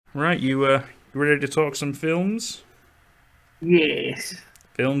Right, you ready to talk some films? Yes.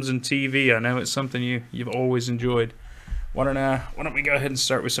 Films and TV. I know it's something you've always enjoyed. Why don't we go ahead and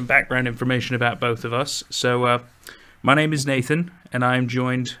start with some background information about both of us? My name is Nathan, and I am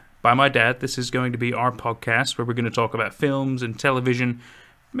joined by my dad. This is going to be our podcast where we're going to talk about films and television,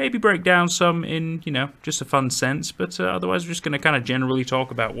 maybe break down some in just a fun sense, but otherwise we're just going to kind of generally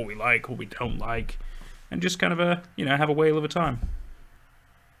talk about what we like, what we don't like, and just kind of have a whale of a time.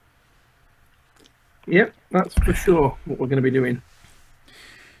 Yep, that's for sure what we're going to be doing.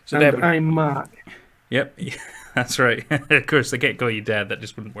 So, And Dad, I'm Mark. yep, that's right. Of course, they can't call you Dad. That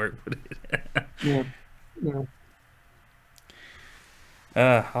just wouldn't work, would it? Yeah.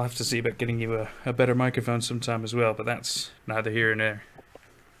 Yeah. I'll have to see about getting you a better microphone sometime as well, but that's neither here nor there.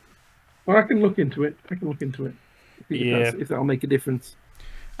 Well, I can look into it. I can look into it. Yeah, If that'll make a difference.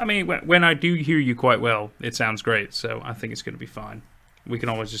 I mean, when I do hear you quite well, it sounds great, so I think it's going to be fine. We can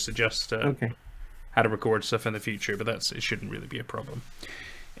always just adjust Okay. how to record stuff in the future, but it shouldn't really be a problem.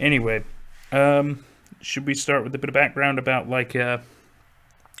 Anyway, should we start with a bit of background about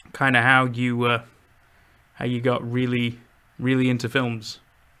kind of how you got really into films?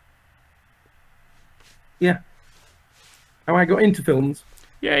 Yeah. How I got into films.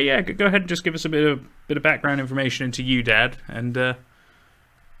 Yeah. Go ahead and just give us a bit of background information into you, Dad, and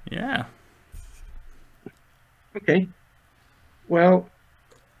yeah. Okay. Well,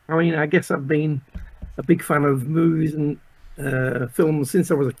 I mean, I guess I've been a big fan of movies and films since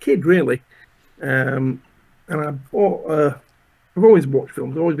I was a kid, really. And I've always watched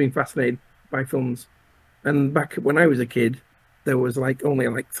films. I've always been fascinated by films. And back when I was a kid, there was like only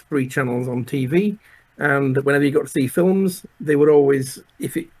like three channels on TV, and whenever you got to see films, they would always,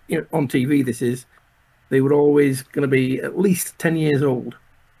 if it on TV, they would always going to be at least 10 years old.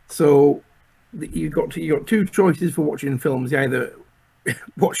 So you got two choices for watching films. You either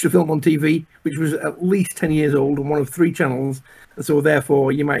watch the film on TV, which was at least 10 years old on one of three channels, and so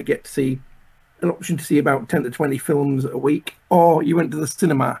therefore you might get to see an option to see about 10 to 20 films a week, or you went to the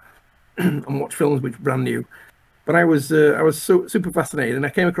cinema and watched films which were brand new. But I was so super fascinated, and I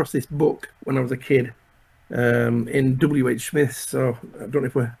came across this book when I was a kid in W.H. Smith. So I don't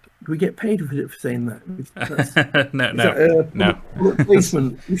know if do we get paid for saying that? No, Is that no, no. product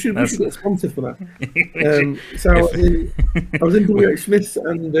placement? We That's should get sponsored for that. So if I was in W.H. Smith,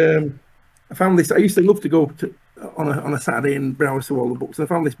 and I found this. I used to love to go to on a Saturday and browse through all the books. And I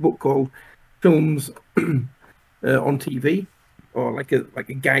found this book called Films on TV, or like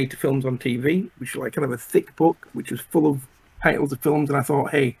a guide to films on TV, which is like kind of a thick book, which was full of titles of films. And I thought,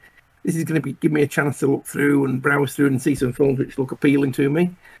 hey, this is going to give me a chance to look through and browse through and see some films which look appealing to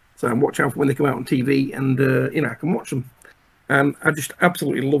me. So I watch out for when they come out on TV, and I can watch them. And I just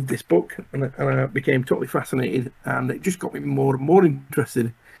absolutely loved this book, and I became totally fascinated, and it just got me more and more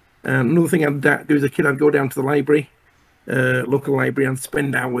interested. And another thing I'd do as a kid, I'd go down to the library, local library, and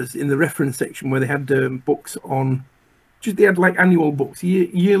spend hours in the reference section where they had books on. Just they had like annual books,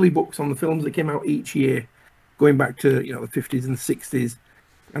 yearly books on the films that came out each year, going back to the 50s and 60s.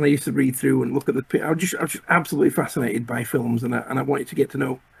 And I used to read through and look at I was just absolutely fascinated by films, and I wanted to get to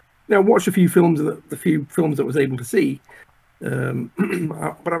know. Now, I watched a few films, the few films that I was able to see,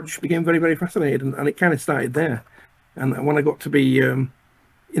 but I just became very, very fascinated, and it kind of started there. And when I got to be in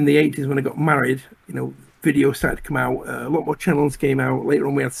the 80s, when I got married, video started to come out. A lot more channels came out. Later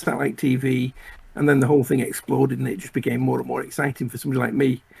on, we had satellite TV, and then the whole thing exploded, and it just became more and more exciting for somebody like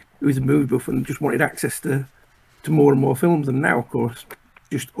me, who was a movie buff and just wanted access to more and more films. And now, of course,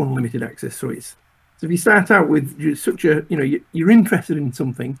 just unlimited access. So if you start out with such a you're interested in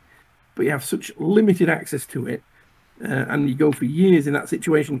something, but you have such limited access to it, and you go for years in that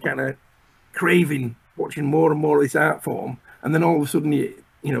situation, kind of craving watching more and more of this art form, and then all of a sudden the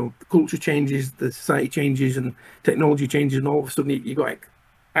culture changes, the society changes, and technology changes, and all of a sudden you got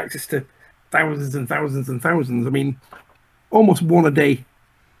access to thousands and thousands and thousands. I mean, almost one a day,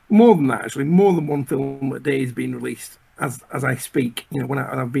 more than that actually, more than one film a day is being released as I speak.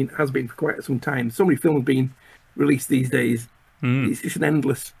 I've been has been for quite some time. So many films being released these days. It's just an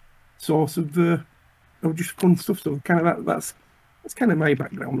endless source of just fun stuff. So kind of that's kind of my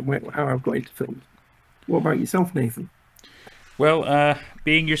background and how I've got into films. What about yourself, Nathan? Well,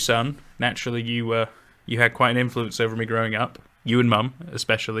 being your son, naturally you had quite an influence over me growing up. You and Mum,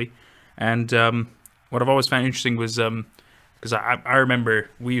 especially. And what I've always found interesting was because I remember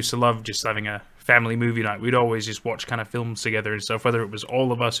we used to love just having a family movie night. We'd always just watch kind of films together and stuff, whether it was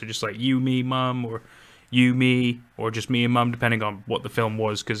all of us or just like you, me, Mum, or you, me, or just me and Mum, depending on what the film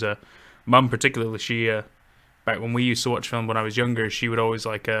was. Because Mum particularly, she back when we used to watch film when I was younger, she would always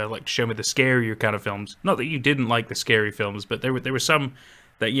like show me the scarier kind of films. Not that you didn't like the scary films, but there were some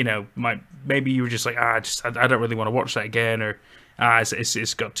that maybe you were just like, I don't really want to watch that again, or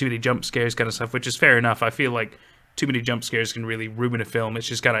it's got too many jump scares kind of stuff, which is fair enough. I feel like too many jump scares can really ruin a film. It's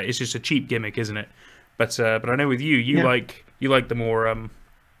just a cheap gimmick, isn't it? But I know with you like the more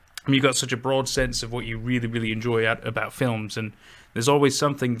you've got such a broad sense of what you really, really enjoy about films, and there's always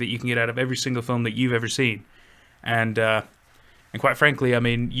something that you can get out of every single film that you've ever seen. And quite frankly, I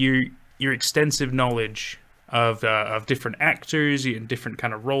mean, your extensive knowledge of different actors and different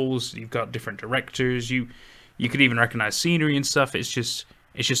kind of roles. You've got different directors. You could even recognize scenery and stuff. It's just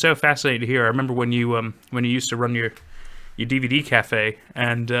so fascinating to hear. I remember when you used to run your DVD cafe,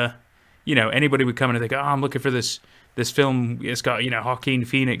 and anybody would come in and think, oh, I'm looking for this film. It's got Joaquin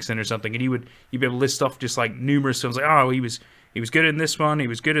Phoenix in or something, and you'd be able to list off just like numerous films, like, oh, he was good in this one. He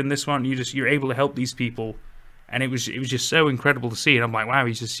was good in this one. You're able to help these people. And it was just so incredible to see, and I'm like, wow,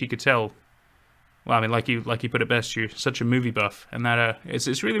 you could tell. Well, I mean, like you put it best, you're such a movie buff, and that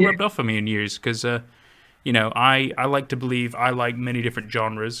it's really rubbed off on me in years, because I like to believe I like many different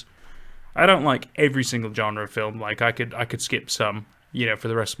genres. I don't like every single genre of film. Like I could skip some, for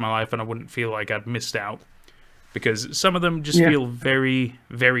the rest of my life, and I wouldn't feel like I'd missed out, because some of them just feel very,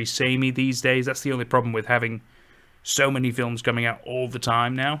 very samey these days. That's the only problem with having so many films coming out all the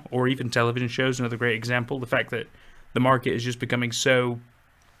time now, or even television shows. Another great example, the fact that the market is just becoming so,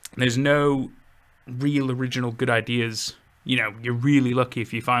 there's no real original good ideas. You're really lucky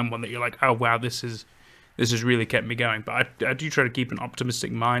if you find one that you're like, oh wow, this has really kept me going. But I do try to keep an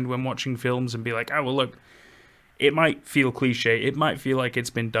optimistic mind when watching films, and be like, oh well, look, it might feel cliche, it might feel like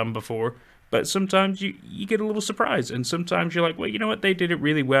it's been done before, but sometimes you get a little surprised, and sometimes you're like, well, you know what, they did it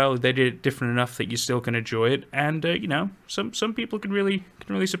really well, they did it different enough that you still can enjoy it, and some people can really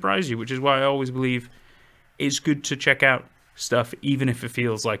surprise you, which is why I always believe it's good to check out stuff even if it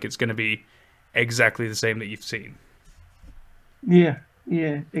feels like it's going to be exactly the same that you've seen. Yeah,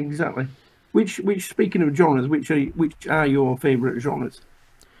 exactly. Which speaking of genres, which are your favorite genres?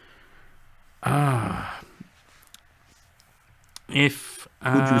 If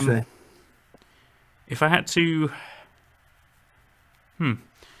would you say? If I had to, that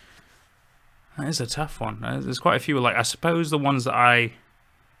is a tough one. There's quite a few. Like, I suppose the ones that I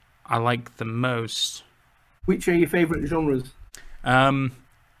like the most. Which are your favorite genres?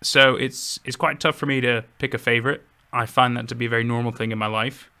 So it's quite tough for me to pick a favorite. I find that to be a very normal thing in my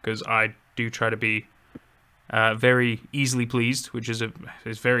life, because I do try to be very easily pleased, which is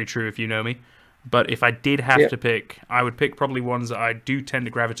very true if you know me. But if I did have to pick, I would pick probably ones that I do tend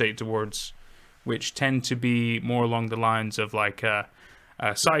to gravitate towards, which tend to be more along the lines of like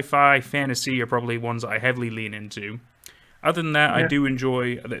sci-fi, fantasy, are probably ones that I heavily lean into. Other than that, I do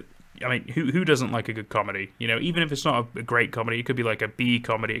enjoy. I mean, who doesn't like a good comedy? Even if it's not a great comedy, it could be like a B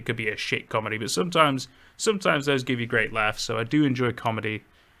comedy, it could be a shit comedy. But sometimes those give you great laughs. So I do enjoy comedy,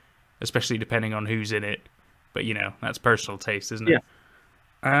 especially depending on who's in it. But that's personal taste, isn't it?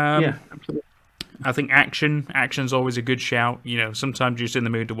 Yeah, absolutely. I think action's always a good shout. Sometimes you're just in the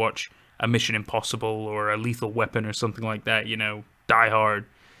mood to watch a Mission Impossible or a Lethal Weapon or something like that. Die Hard.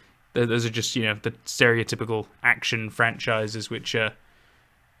 Those are just the stereotypical action franchises, which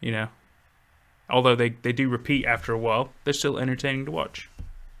although they do repeat after a while, they're still entertaining to watch.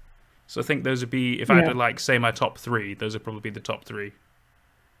 So I think those would be, if I had to say my top three, those would probably be the top three.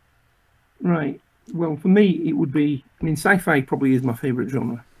 Right. Well, for me, it would be. I mean, sci-fi probably is my favorite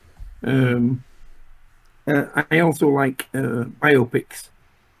genre. I also like biopics,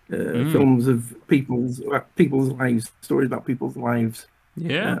 films of people's lives, stories about people's lives.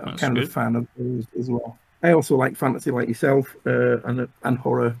 Yeah, I'm kind of a fan of those as well. I also like fantasy, like yourself, and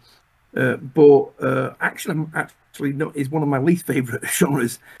horror. But action, actually, is one of my least favorite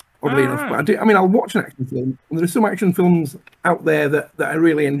genres. Oddly enough, but I'll watch an action film, and there are some action films out there that I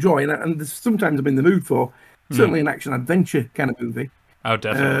really enjoy, and sometimes I'm in the mood for. Certainly an action adventure kind of movie. Oh,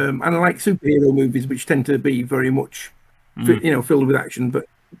 definitely. And I like superhero movies, which tend to be very much, filled with action. But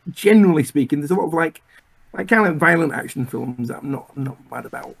generally speaking, there's a lot of like kind of violent action films that I'm not mad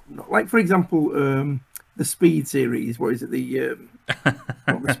about. Like, for example, the Speed series. What is it?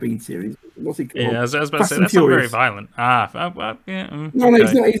 Not the Speed series. What's it called? Yeah, I was about to say that's not very violent. No,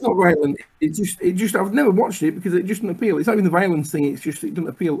 it's not violent. It just I've never watched it because it just doesn't appeal. It's not even the violence thing. It's just it doesn't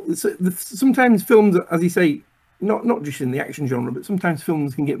appeal. Sometimes films, as you say, not just in the action genre, but sometimes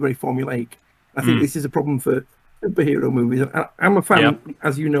films can get very formulaic. I think this is a problem for superhero movies. I'm a fan,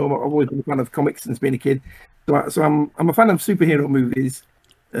 as you know, I've always been a fan of comics since being a kid. So I'm a fan of superhero movies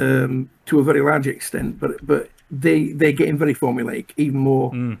to a very large extent, but they're getting very formulaic, even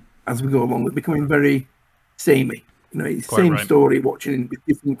more as we go along. They're becoming very samey. It's the same story, watching with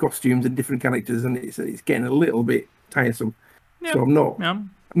different costumes and different characters, and it's getting a little bit tiresome. So I'm not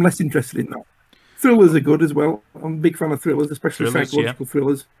I'm less interested in that. Thrillers are good as well. I'm a big fan of thrillers, especially Thrillers, yeah. psychological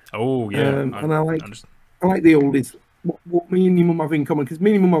thrillers. Oh yeah. And I just I like the oldies. What me and your mum have in common, because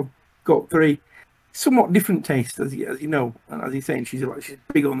me and your mum have got very somewhat different tastes, as you know. And as you're saying, she's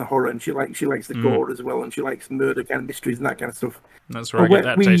big on the horror, and she likes the gore as well, and she likes murder kind of mysteries and that kind of stuff. that's where I get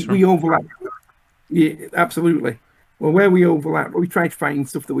that taste from. We overlap. Yeah, absolutely. Well, where we overlap, we try to find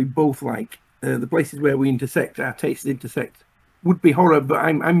stuff that we both like. The places where we intersect, our tastes intersect, would be horror. But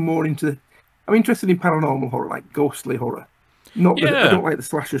I'm interested in paranormal horror, like ghostly horror. Not that I Yeah, don't like the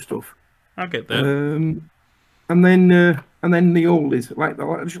slasher stuff. I get that. And then the oldies,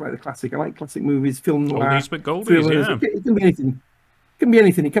 I just like the classic. I like classic movies, film noir, Oldies but goldies, thrillers. yeah. It can be anything. It can be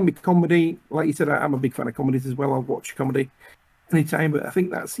anything. It can be comedy. Like you said, I'm a big fan of comedies as well. I'll watch comedy anytime. But I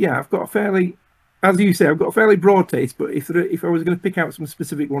think I've got a fairly, as you say, I've got a fairly broad taste. But if I was going to pick out some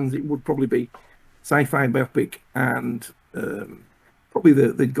specific ones, it would probably be sci-fi biopic and probably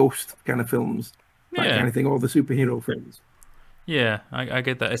the ghost kind of films, that Yeah. kind of thing, or the superhero films. Yeah, I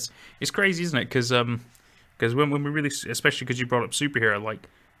get that. It's crazy, isn't it? Because when we really, especially because you brought up superhero, like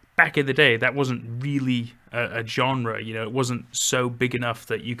back in the day, that wasn't really a genre. You know, it wasn't so big enough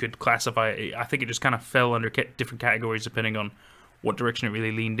that you could classify it. I think it just kind of fell under different categories depending on what direction it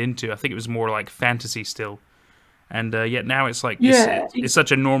really leaned into. I think it was more like fantasy still, and yet now it's like Yeah, it's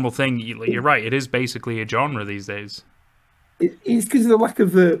such a normal thing. You're right. It is basically a genre these days. it's because of the lack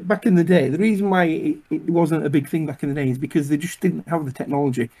of the back in the day. The reason why it wasn't a big thing back in the day is because they just didn't have the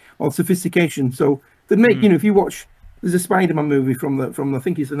technology or sophistication. So they'd make, if you watch, there's a Spider-Man movie from I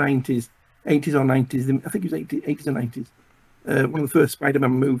think it's the 90s, 80s or 90s. I think it was 80s or 90s. One of the first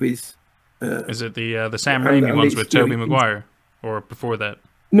Spider-Man movies. Is it the Sam And, Raimi and ones it's, with Tobey Maguire, or before that?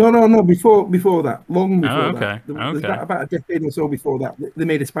 no. Before that, long Oh, before okay, that, there's okay. about a decade or so before that, they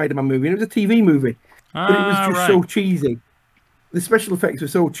made a Spider-Man movie, and it was a TV movie, but it was Ah, just right. so cheesy. The special effects were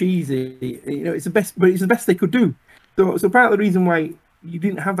so cheesy. It's the best, but it's the best they could do. So part of the reason why you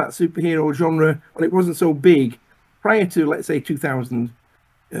didn't have that superhero genre, or it wasn't so big prior to, let's say, 2000,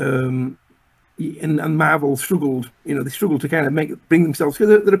 and Marvel struggled. They struggled to kind of bring themselves,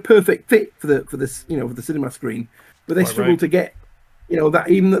 because they're a perfect fit for this, for the cinema screen, but they Quite struggled right. to get, that,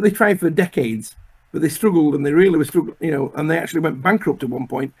 even that they tried for decades, but they struggled, and they really were struggling, and they actually went bankrupt at one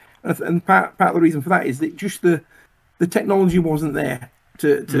point. And part of the reason for that is that just the technology wasn't there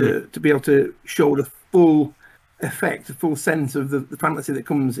to be able to show the full effect, the full sense of the fantasy that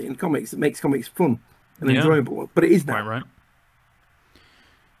comes in comics, that makes comics fun and Yeah, enjoyable. But it is quite now. right.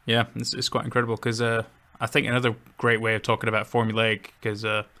 Yeah, it's quite incredible because I think another great way of talking about formulaic, because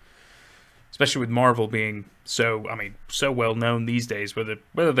especially with Marvel being so well known these days, whether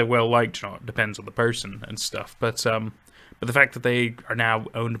they're well liked or not depends on the person and stuff. But the fact that they are now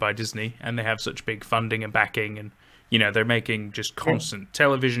owned by Disney and they have such big funding and backing, and they're making just constant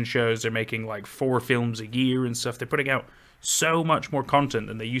television shows, they're making like 4 films a year and stuff. They're putting out so much more content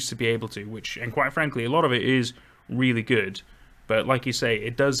than they used to be able to, and quite frankly, a lot of it is really good. But like you say,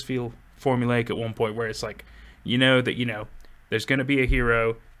 it does feel formulaic at one point where it's like, there's going to be a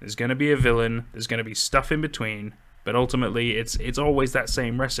hero, there's going to be a villain, there's going to be stuff in between, but ultimately it's always that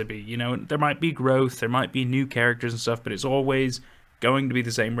same recipe. There might be growth, there might be new characters and stuff, but it's always going to be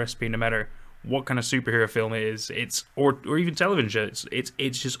the same recipe no matter what kind of superhero film it is. Or even television shows.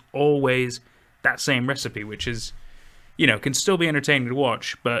 It's just always that same recipe, which is, can still be entertaining to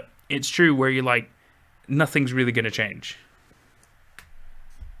watch, but it's true where you're like, nothing's really going to change.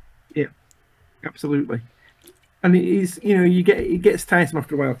 Yeah, absolutely. And it is, it gets tiresome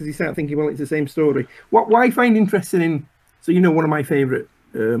after a while, because you start thinking, well, it's the same story. What I find interesting in, so one of my favorite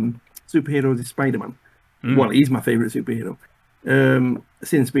superheroes is Spider-Man. Well, he's my favorite superhero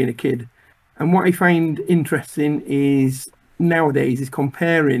since being a kid. And what I find interesting is nowadays is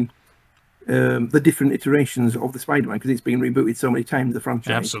comparing the different iterations of the Spider-Man, because it's been rebooted so many times, the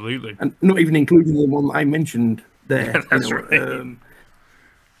franchise. Absolutely. And not even including the one that I mentioned there. That's right.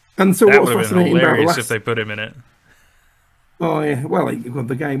 And so That what's would have been fascinating about the hilarious last... if they put him in it. Oh yeah, well,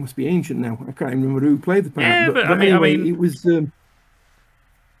 the guy must be ancient now. I can't even remember who played the part. Yeah, but I anyway, mean, it was.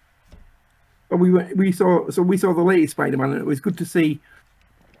 We saw the latest Spider-Man, and it was good to see.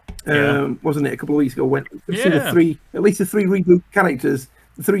 Wasn't it a couple of weeks ago when to see at least the 3 reboot characters,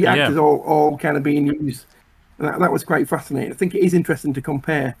 the 3 actors all kind of being used, and that was quite fascinating. I think it is interesting to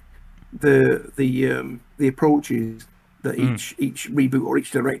compare the approaches that each reboot or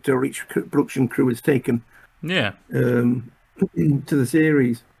each director or each production crew has taken. Yeah. To the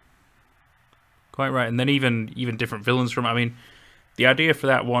series. Quite right. And then even different villains from, the idea for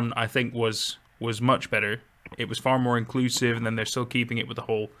that one I think was much better. It was far more inclusive, and then they're still keeping it with the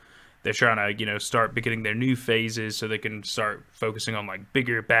whole they're trying to, start beginning their new phases so they can start focusing on like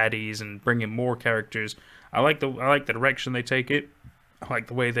bigger baddies and bring in more characters. I like the direction they take it. I like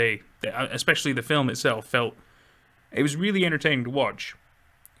the way especially the film itself felt. It was really entertaining to watch.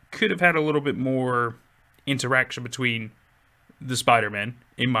 Could have had a little bit more interaction between the Spider-Man,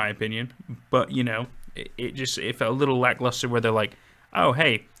 in my opinion, but it felt a little lackluster where they're like, oh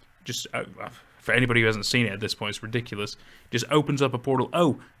hey, just for anybody who hasn't seen it at this point, it's ridiculous. Just opens up a portal.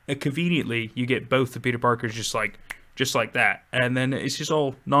 Oh, conveniently you get both the Peter Parkers just like that, and then it's just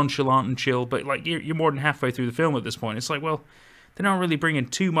all nonchalant and chill. But like you're more than halfway through the film at this point. It's like, well, they're not really bringing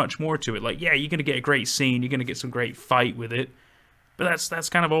too much more to it. Like, yeah, you're gonna get a great scene, you're gonna get some great fight with it, but that's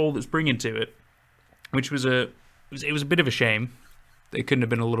kind of all that's bringing to it, which was it was a bit of a shame. They couldn't have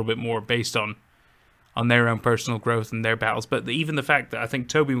been a little bit more based on their own personal growth and their battles. But even the fact that I think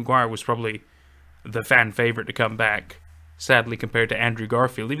Tobey Maguire was probably the fan favorite to come back, sadly, compared to Andrew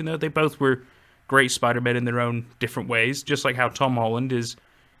Garfield, even though they both were great Spider-Man in their own different ways, just like how Tom Holland is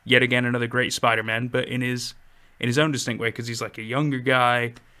yet again another great Spider-Man, but in his own distinct way, because he's like a younger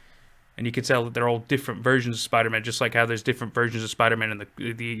guy, and you can tell that they're all different versions of Spider-Man, just like how there's different versions of Spider-Man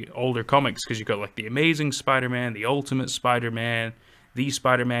in the older comics, because you've got like the Amazing Spider-Man, the Ultimate Spider-Man, the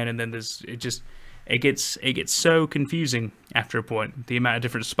Spider-Man, and then it gets so confusing after a point, the amount of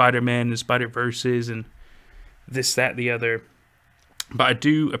different Spider-Man and Spider-Verses and this, that, the other. But I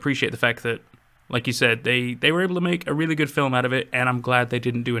do appreciate the fact that, like you said, they were able to make a really good film out of it, and I'm glad they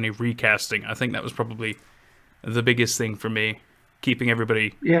didn't do any recasting. I think that was probably the biggest thing for me, keeping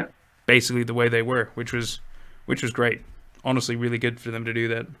everybody basically the way they were, which was great. Honestly, really good for them to do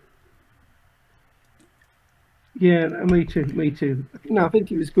that. Yeah, me too. No, I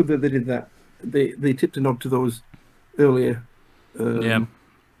think it was good that they did that. They tipped a nod to those earlier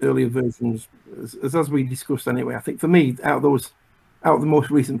versions, as we discussed anyway. I think for me, out of the most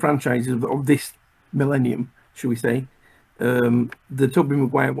recent franchises of this millennium, shall we say, the Tobey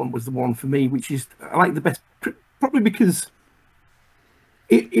Maguire one was the one for me, which is I like the best, probably because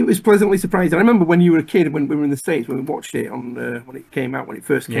it was pleasantly surprising. I remember when you were a kid, when we were in the States, when we watched it on when it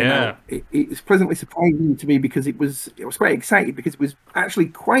first came out. It was pleasantly surprising to me because I was quite excited because it was actually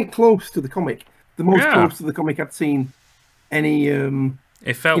quite close to the comic, the most close to the comic I'd seen any.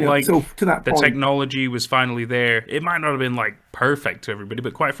 It felt like so to that the point, technology was finally there. It might not have been like perfect to everybody,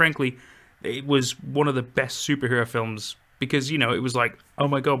 but quite frankly, it was one of the best superhero films because, it was like, oh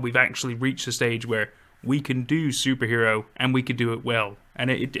my God, we've actually reached the stage where we can do superhero and we can do it well. And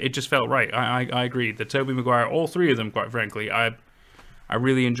it just felt right. I agree. The Tobey Maguire, all three of them, quite frankly, I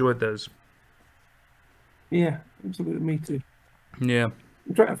really enjoyed those. Yeah, absolutely. Me too. Yeah.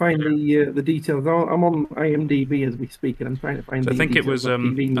 I'm trying to find the details. I'm on IMDb as we speak, and I'm trying to find. So I think it was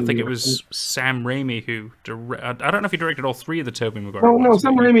Sam Raimi who I don't know if he directed all three of the Tobey Maguire. No,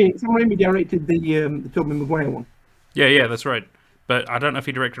 Sam Raimi directed the Tobey Maguire one. Yeah, that's right. But I don't know if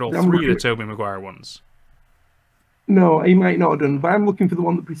he directed all three of the Tobey Maguire ones. No, he might not have done. But I'm looking for the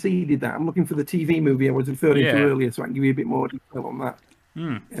one that preceded that. I'm looking for the TV movie I was referring to earlier, so I can give you a bit more detail on that.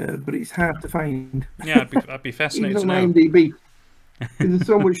 But it's hard to find. Yeah, I'd be fascinated to know. On IMDb. There's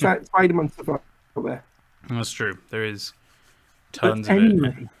so much Spider-Man stuff out there. That's true. There is tons of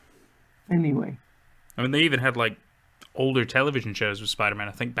it. Anyway. I mean, they even had like older television shows with Spider-Man,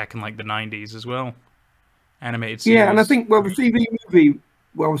 I think back in like the 90s as well. Animated series. Yeah, and I think, the TV movie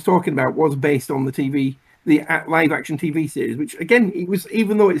I was talking about was based on the live-action TV series, which, again, it was,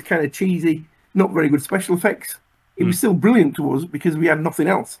 even though it's kind of cheesy, not very good special effects, it was still brilliant to us because we had nothing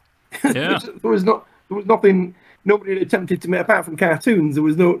else. Yeah. there was nothing. Nobody had attempted to make, apart from cartoons.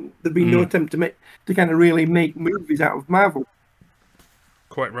 There'd been no attempt to kind of really make movies out of Marvel.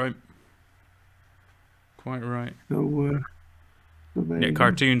 Quite right. So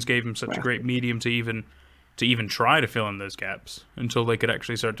cartoons gave them such a great medium to even try to fill in those gaps until they could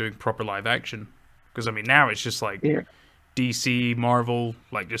actually start doing proper live action. Because I mean, now it's just like DC, Marvel,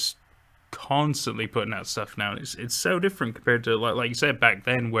 like just constantly putting out stuff now. It's so different compared to like you said back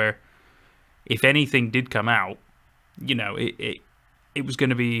then, where if anything did come out, it was going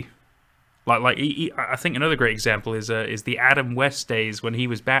to be like I think another great example is the Adam West days when he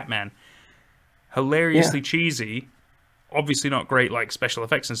was Batman. Hilariously cheesy, obviously not great like special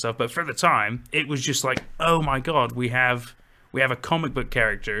effects and stuff, but for the time it was just like, oh my God, we have a comic book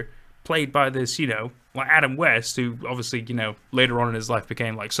character played by this like Adam West, who obviously later on in his life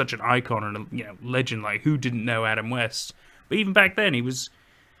became like such an icon and a legend. Like, who didn't know Adam West? But even back then, it was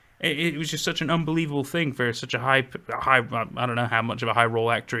just such an unbelievable thing for such a high. I don't know how much of a high role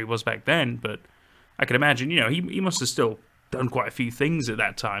actor he was back then, but I can imagine he must have still done quite a few things at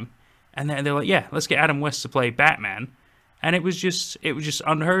that time. And then they're like, yeah, let's get Adam West to play Batman. and it was just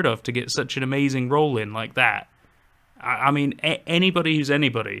unheard of to get such an amazing role in like that. I mean, anybody who's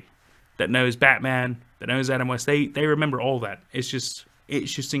anybody that knows Batman, that knows Adam West, they remember all that. It's just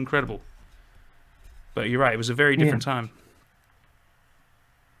incredible. But you're right, it was a very different time.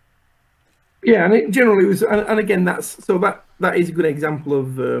 Yeah, and it generally was, and again, that is a good example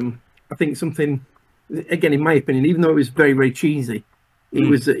of, I think, something. Again, in my opinion, even though it was very, very cheesy, it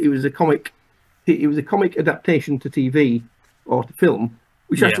was a comic adaptation to TV or to film,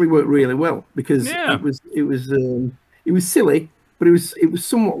 which actually worked really well because it was silly, but it was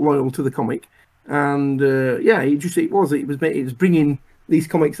somewhat loyal to the comic, and it was bringing these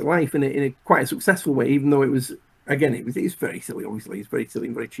comics to life in a quite a successful way, even though it's very silly. Obviously, it's very silly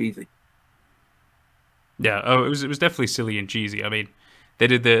and very cheesy. Yeah, it was definitely silly and cheesy. I mean, they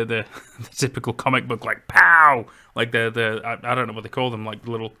did the typical comic book like pow, like the I don't know what they call them, like the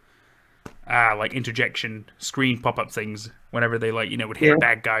little like interjection screen pop up things whenever they would hit a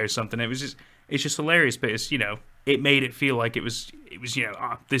bad guy or something. It's just hilarious, but it's it made it feel like it was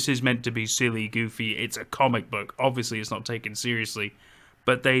this is meant to be silly, goofy. It's a comic book. Obviously, it's not taken seriously,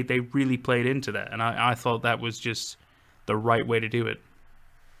 but they really played into that, and I thought that was just the right way to do it.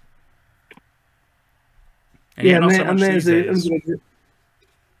 And yeah.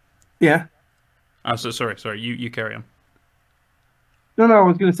 Oh, so sorry. You carry on. No, I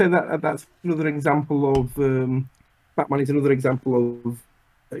was going to say that's another example of Batman is another example of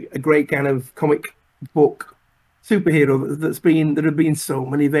a great kind of comic book superhero there have been so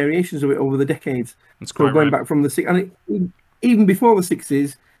many variations of it over the decades. That's quite going back from even before the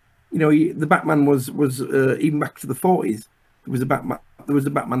 60s, the Batman was even back to the 40s. There was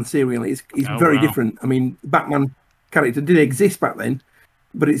a Batman serial. It's very different. I mean, Batman character did exist back then,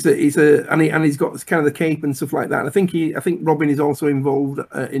 but and he's got kind of the cape and stuff like that. And I think Robin is also involved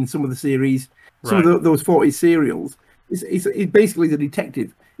in some of the series, some of those 40s serials. He's basically the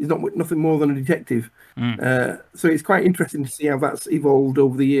detective. He's nothing more than a detective. So it's quite interesting to see how that's evolved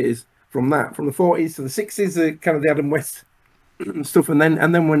over the years from the 40s to the 60s, kind of the Adam West stuff, and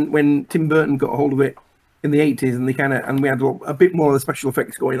then when Tim Burton got a hold of it in the 80s, and we had a bit more of the special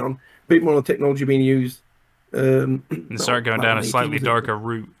effects going on, a bit more of the technology being used. And started going down a slightly darker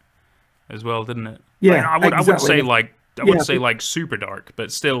route as well, didn't it? Yeah, I wouldn't say like super dark,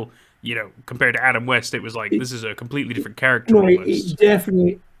 but still, compared to Adam West, it was like this is a completely different character. No, it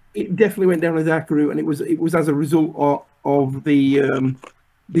definitely went down a darker route, and it was as a result of the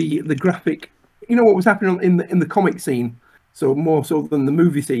graphic. What was happening in the comic scene. So more so than the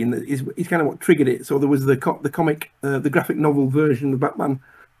movie scene is kind of what triggered it. So there was the comic, the graphic novel version of Batman,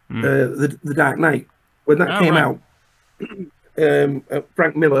 the Dark Knight. When that came out,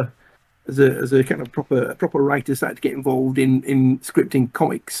 Frank Miller, as a kind of proper writer, started to get involved in scripting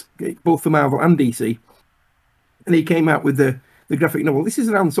comics, both for Marvel and DC. And he came out with the graphic novel. This is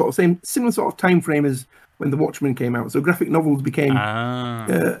around similar sort of time frame as when The Watchmen came out. So graphic novels became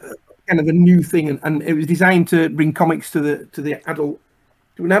kind of a new thing, and it was designed to bring comics to an adult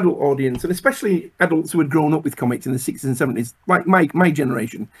audience, and especially adults who had grown up with comics in the 60s and 70s, like my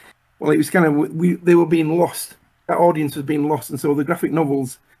generation. Well, it was kind of they were being lost. That audience was being lost, and so the graphic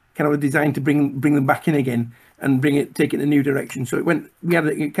novels kind of were designed to bring them back in again and take it in a new direction. So we had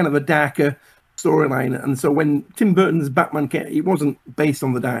a kind of a darker storyline, and so when Tim Burton's Batman came, it wasn't based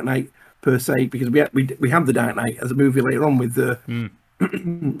on the Dark Knight per se, because we had the Dark Knight as a movie later on with the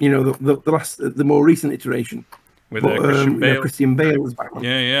the more recent iteration with Christian Bale was Batman.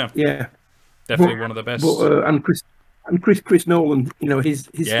 Yeah, definitely one of the best. But, and Chris Nolan, his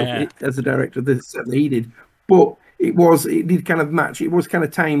stuff as a director that he did, but it did kind of match. It was kind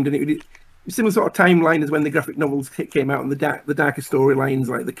of timed, and it was similar sort of timeline as when the graphic novels came out, and the darker storylines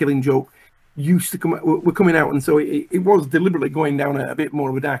like The Killing Joke were coming out, and so it was deliberately going down a bit more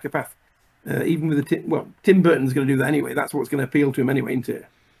of a darker path. Even with Tim Burton's going to do that anyway. That's what's going to appeal to him anyway, isn't it?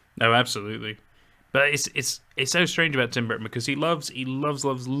 No, absolutely. But it's so strange about Tim Burton because he loves,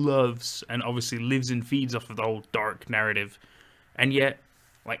 and obviously lives and feeds off of the whole dark narrative, and yet,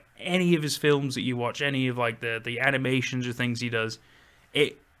 like any of his films that you watch, any of like the animations or things he does,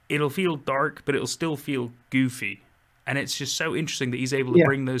 it'll feel dark, but it'll still feel goofy. And it's just so interesting that he's able to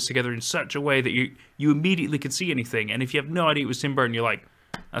bring those together in such a way that you immediately can see anything. And if you have no idea it was Tim Burton, you're like,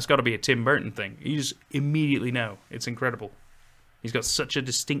 that's got to be a Tim Burton thing. You just immediately know. It's incredible. He's got such a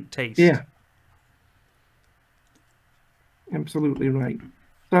distinct taste. Yeah. Absolutely right.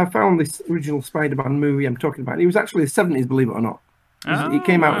 So I found this original Spider-Man movie I'm talking about. It was actually the 70s, believe it or not. It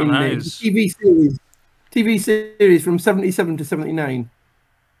came out in the TV series from 77 to 79.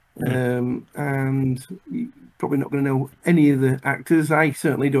 And you're probably not going to know any of the actors. I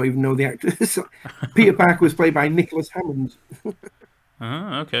certainly don't even know the actors. Peter Parker was played by Nicholas Hammond.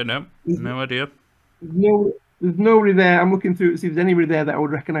 Oh, okay, no idea. There's nobody there. I'm looking through to see if there's anybody there that I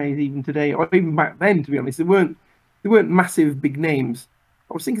would recognise even today, or even back then. To be honest, there weren't massive big names.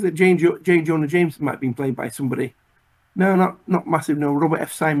 I was thinking that J. Jonah Jameson might have been played by somebody. No, not massive. No, Robert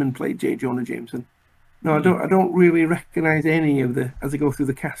F. Simon played J. Jonah Jameson. No, I don't really recognise any of the as I go through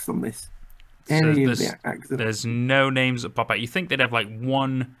the cast on this. Any of the actors. There's no names that pop out. You think they'd have like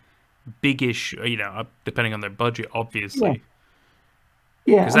one biggish, depending on their budget, obviously.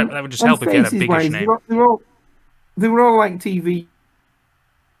 Yeah, because that would just help if you had a biggish name. They were all like TV.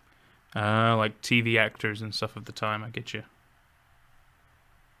 Like TV actors and stuff of the time. I get you.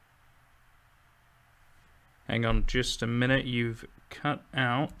 Hang on just a minute. You've cut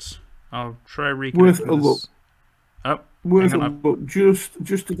out. I'll try reconnecting. Worth a look. Oh, worth a look, just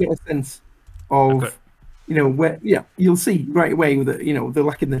to get a sense of, where. Yeah, you'll see right away that they're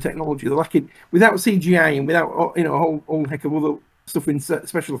lacking the technology. They're lacking without CGI and without a whole heck of other stuff in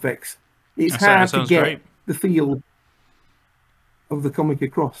special effects. It's hard to get the feel of the comic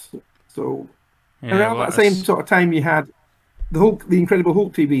across. So around that same sort of time, you had the Incredible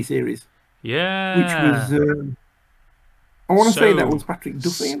Hulk TV series. Yeah, which was. I want to say that was Patrick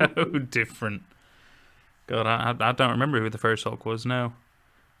Duffy. So different. God, I don't remember who the first Hulk was now,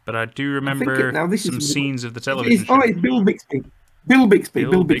 but I do remember some scenes of the television show. It's Bill Bixby. Bill Bixby,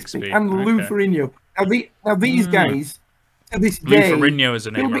 and Lou Ferrigno. Now these guys, to this day, Lou Ferrigno is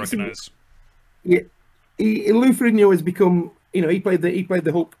a name I recognise. Yeah, Lou Ferrigno has become. He played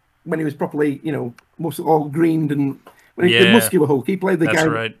the Hulk when he was properly, all greened and when he was the muscular Hulk. He played the guy.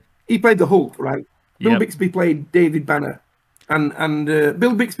 Right. He played the Hulk, right? Bill Bixby played David Banner. And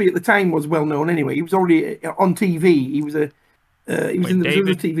Bill Bixby at the time was well known anyway. He was already on TV. He was in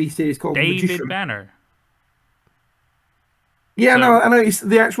the TV series called David Magician. Banner. Yeah, I know.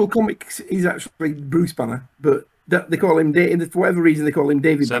 The actual comics is actually Bruce Banner, but they call him for whatever reason they call him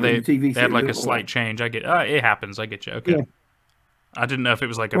David Banner in the TV series. They had like a slight change. I get. It happens. I get you. Okay. Yeah. I didn't know if it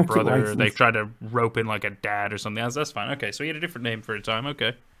was like a brother or they tried to rope in like a dad or something else. That's fine. Okay, so he had a different name for a time.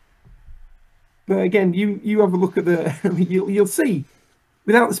 Okay. But again, you have a look at you'll see,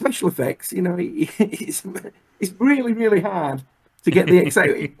 without the special effects, it's really, really hard to get the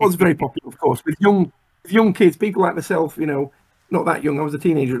excitement. It was very popular, of course, with young kids, people like myself, not that young, I was a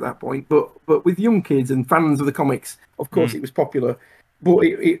teenager at that point, but with young kids and fans of the comics, of course, it was popular. But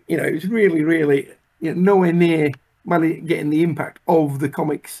it was really, really, nowhere near getting the impact of the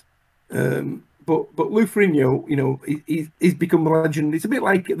comics. But Lou Ferrigno, he's become a legend. It's a bit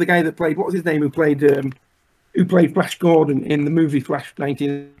like the guy that played, what was his name, who played Flash Gordon in the movie Flash,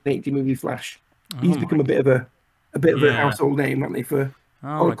 1980 movie Flash. He's become a bit of a household name, hasn't he? He's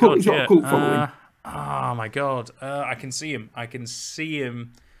got a cult following. Oh my god, I can see him.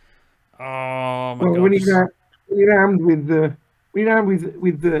 Oh my god. When you're armed with the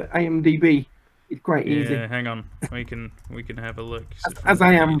IMDb, it's quite easy. Yeah, hang on. We can have a look. As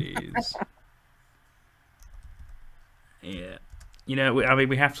I am. Yeah,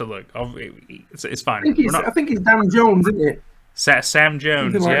 we have to look. It's fine. I think it's Dan Jones, isn't it? Sam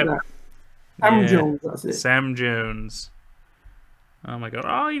Jones. Sam Jones. That's it. Sam Jones. Oh my god!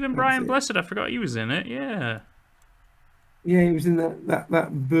 Oh, even Brian Blessed. I forgot he was in it. Yeah. Yeah, he was in that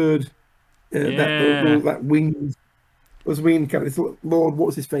bird. That winged. Was winged character. Lord,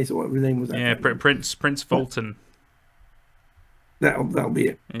 what's his face or whatever his name was. Yeah, Prince Fulton. That'll be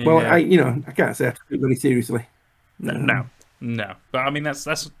it. Yeah. Well, I can't say I took it really seriously. No. But I mean, that's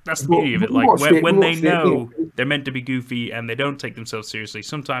the beauty of it. Like when they know they're meant to be goofy and they don't take themselves seriously,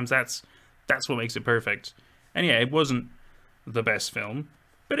 sometimes that's what makes it perfect. And yeah, it wasn't the best film,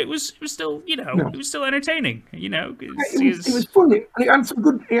 but it was still it was still entertaining. It was fun. It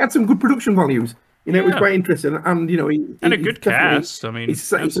had some good production values. It was quite interesting, and and a good cast. I mean,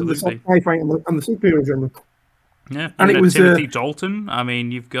 it's absolutely the sci-fi and the superhero genre. Yeah, and it was Timothy Dalton. I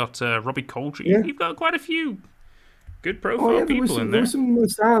mean, you've got Robbie Coltrane. Yeah. You've got quite a few good profile people in there. There were some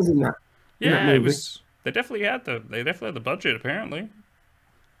stars in that. Yeah, it was. They definitely had the budget apparently.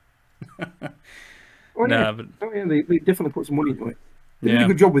 They definitely put some money into it. They did a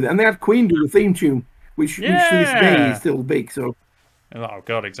good job with it, and they had Queen do the theme tune, which to this day is still big. So. Oh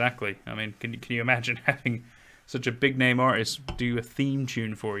god, exactly. I mean, can you imagine having such a big name artist do a theme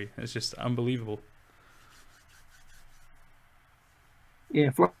tune for you? It's just unbelievable. Yeah,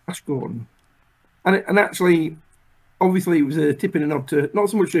 Flash Gordon, and actually, obviously, it was a tip in a nod to not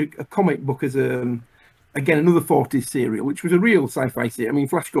so much a comic book as again another 40s serial, which was a real sci-fi series. I mean,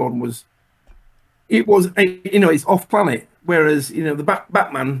 Flash Gordon was it's off planet, Whereas the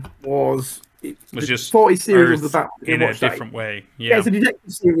Batman Was the just 40 series of the Earth Batman. in a different way. Yeah, Yeah. it's a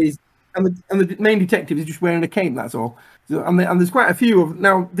detective series, and the main detective is just wearing a cape. That's all. So, and there's quite a few of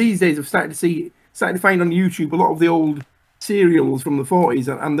now these days. I've started to find on YouTube a lot of the old serials from the 40s,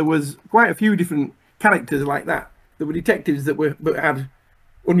 and there was quite a few different characters like that. There were detectives that had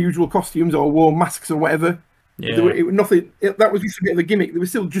unusual costumes or wore masks or whatever. Yeah. That was just a bit of a gimmick. There was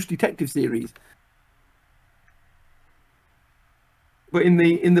still just detective series. But in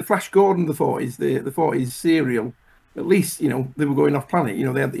the Flash Gordon of the 40s, the 40s serial, at least they were going off planet.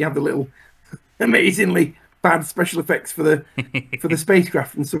 They had the little amazingly bad special effects for the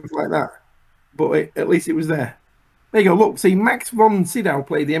spacecraft and stuff like that. But at least it was there. There you go. Look, see, Max von Sydow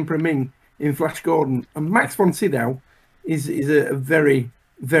played the Emperor Ming in Flash Gordon, and Max von Sydow is a very,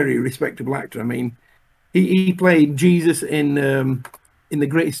 very respectable actor. I mean, he played Jesus in The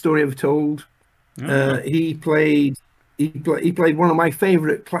Greatest Story Ever Told. He played one of my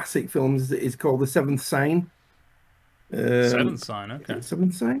favorite classic films that is called The Seventh Sign. Seventh Sign, okay.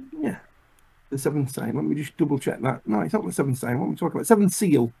 Seventh Sign, yeah. The Seventh Sign. Let me just double check that. No, it's not The Seventh Sign. What am I talking about? Seventh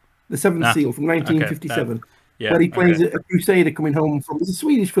Seal. The Seventh Seal from 1957. Okay, yeah, where he plays a crusader coming home from. It's a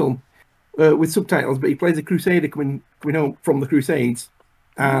Swedish film with subtitles, but he plays a crusader coming home from the Crusades,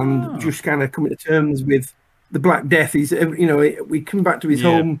 and just kind of coming to terms with the Black Death. He's we come back to his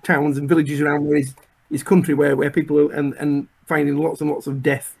hometowns and villages around where his country, where people are, and finding lots and lots of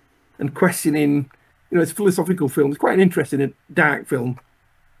death and questioning. It's a philosophical film. It's quite an interesting, dark film.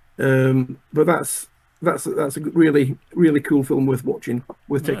 But that's a really, really cool film worth watching,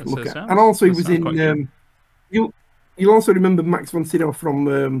 worth taking a look at. And also he was in. You'll also remember Max von Sydow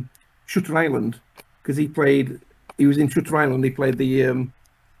from Shutter Island, because he was in Shutter Island. He played the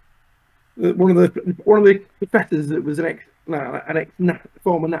one of the professors that was an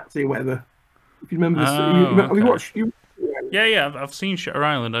former Nazi or whatever. If you remember, have you watched? Yeah, I've seen Shutter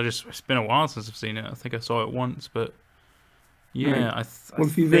Island. It's been a while since I've seen it. I think I saw it once, but yeah, right.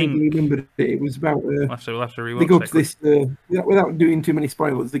 If you vaguely remember it was about. We'll have to rewatch. They go to this without doing too many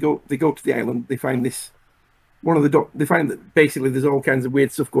spoilers. They go to the island. They find this. They find that basically there's all kinds of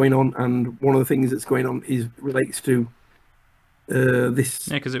weird stuff going on, and one of the things that's going on relates to this.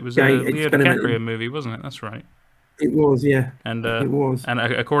 Yeah, because it was a Leo DiCaprio movie, wasn't it? That's right. It was, yeah. And it was. And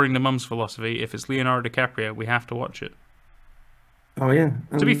according to Mum's philosophy, if it's Leonardo DiCaprio, we have to watch it. Oh yeah.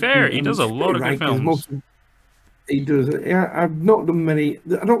 To be fair, he does a lot of good films. He does. Yeah, I've not done many.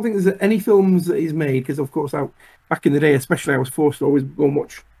 I don't think there's any films that he's made, because of course, back in the day, especially, I was forced to always go and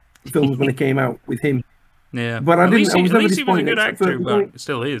watch films when they came out with him. Yeah, but at least he was a good actor, but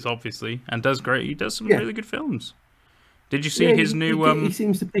still is, obviously, and does great. He does some really good films. Did you see his new? He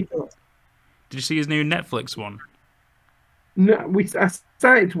seems to pick up. Did you see his new Netflix one? No, I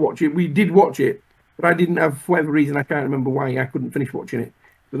started to watch it. We did watch it, but I didn't have, for whatever reason, I can't remember why I couldn't finish watching it.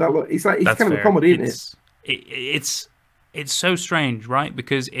 But it's kind of a comedy, isn't it? It's so strange, right?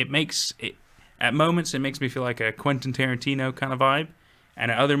 Because at moments it makes me feel like a Quentin Tarantino kind of vibe,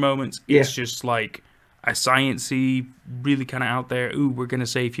 and at other moments it's just like a science-y, really kind of out there, we're going to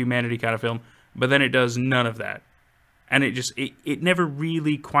save humanity kind of film. But then it does none of that. And it never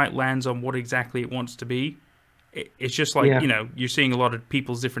really quite lands on what exactly it wants to be. It's just like, you're seeing a lot of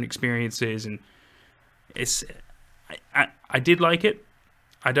people's different experiences, and I did like it.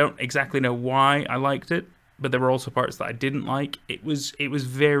 I don't exactly know why I liked it, but there were also parts that I didn't like. It was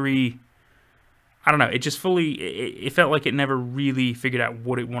very, I don't know, it felt like it never really figured out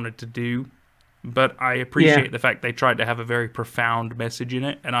what it wanted to do. But I appreciate the fact they tried to have a very profound message in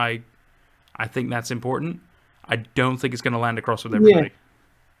it, and I think that's important. I don't think it's going to land across with everybody.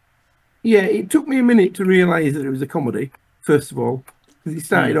 Yeah, it took me a minute to realise that it was a comedy, first of all, because it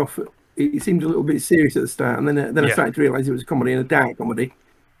started off, it seemed a little bit serious at the start, and then I started to realise it was a comedy, and a dark comedy,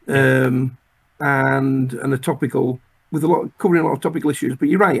 and a topical, covering a lot of topical issues. But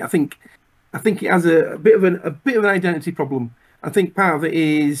you're right. I think it has a bit of an identity problem. I think part of it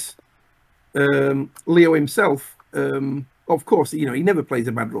is Leo himself. Of course, he never plays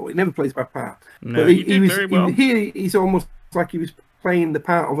a bad role. He never plays a bad part. No, but he did very well. Here, he's almost like he was playing the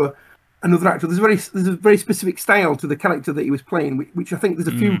part of another actor. There's a very specific style to the character that he was playing, which I think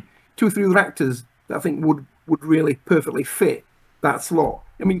there's two or three other actors that I think would really perfectly fit that slot.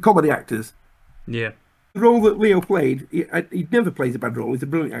 I mean, comedy actors. Yeah. The role that Leo played, he never plays a bad role. He's a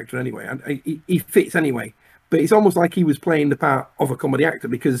brilliant actor anyway, and he fits anyway. But it's almost like he was playing the part of a comedy actor,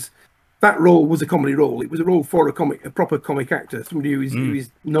 because that role was a comedy role. It was a role for a proper comic actor, somebody who is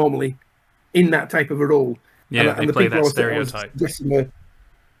normally in that type of a role. Yeah, and they play that stereotype.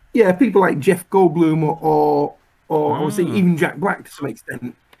 People like Jeff Goldblum or I would say even Jack Black to some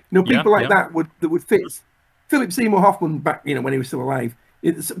extent. People like that would fit Philip Seymour Hoffman back, when he was still alive.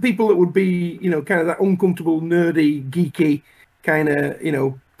 It's people that would be, kind of that uncomfortable, nerdy, geeky kind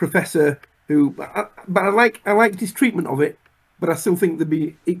of, professor who. But I liked his treatment of it, but I still think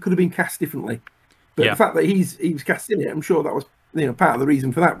it could have been cast differently. But the fact that he was cast in it, I'm sure that was part of the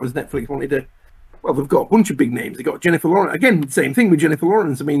reason for that was Netflix wanted to. Well, they've got a bunch of big names. They've got Jennifer Lawrence. Again, same thing with Jennifer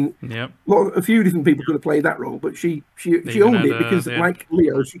Lawrence. I mean, a few different people could have played that role, but she owned it because, like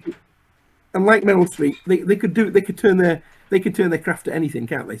Leo, and like Meryl Streep, they could turn their craft to anything,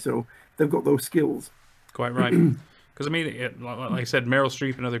 can't they? So they've got those skills. Quite right. Because I mean, like I said, Meryl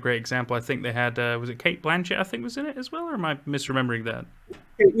Streep, another great example. I think they had was it Kate Blanchett? I think was in it as well, or am I misremembering that?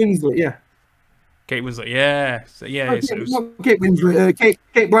 Kate Winslet, yeah. Kate Winslet, yeah. So, yeah, so it was, not Kate Winslet,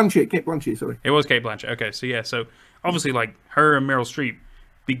 Kate Blanchett, sorry. It was Kate Blanchett. Okay, so yeah, so obviously like her and Meryl Streep,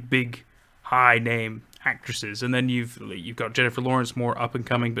 big, high name actresses, and then you've got Jennifer Lawrence, more up and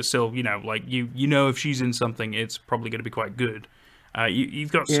coming, but still, like you know if she's in something, it's probably going to be quite good.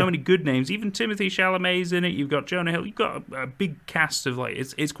 You've got so many good names. Even Timothée Chalamet's in it. You've got Jonah Hill. You've got a big cast of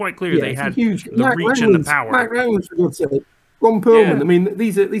it's quite clear they had huge, the Mike reach Reynolds, and the power. Mike Reynolds, for God's sake. Ron Perlman. I mean,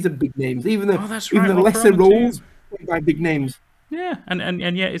 these are big names. Even the lesser roles played by big names. Yeah, and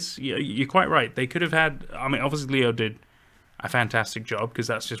yeah, you're quite right. They could have had. I mean, obviously Leo did a fantastic job because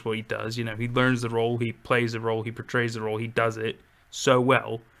that's just what he does. He learns the role, he plays the role, he portrays the role, he does it so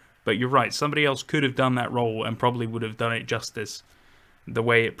well. But you're right. Somebody else could have done that role and probably would have done it justice, the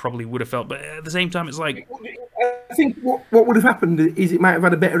way it probably would have felt. But at the same time, it's like I think what would have happened is it might have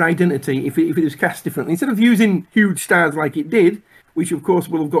had a better identity if it was cast differently. Instead of using huge stars like it did, which of course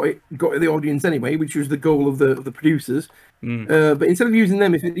will have got the audience anyway, which was the goal of the producers. But instead of using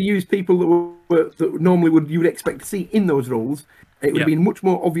them, if it used people that normally you would expect to see in those roles, it would have been much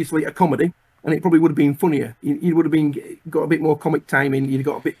more obviously a comedy, and it probably would have been funnier. You would have got a bit more comic timing. You'd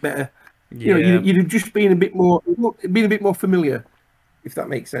got a bit better. You'd have just been a bit more familiar, if that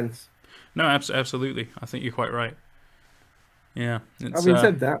makes sense. No, absolutely. I think you're quite right. Yeah. Having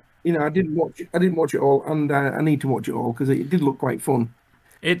said that, I didn't watch it all, and I need to watch it all because it did look quite fun.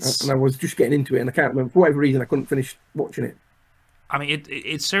 And I was just getting into it, and I can't remember, for whatever reason, I couldn't finish watching it. I mean,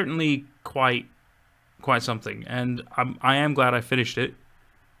 it's certainly quite something, and I am glad I finished it,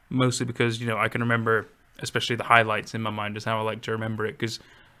 mostly because I can remember, especially the highlights in my mind, is how I like to remember it. Because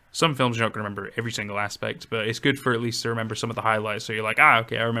some films you're not going to remember every single aspect, but it's good for at least to remember some of the highlights. So you're like,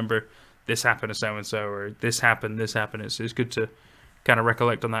 okay, I remember this happened to so and so, or this happened. It's good to kind of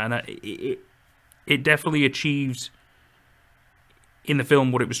recollect on that, and it definitely achieved in the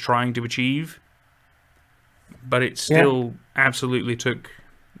film what it was trying to achieve, but it still absolutely took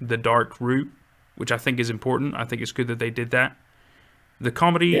the dark route, which I think is important. I think it's good that they did that. The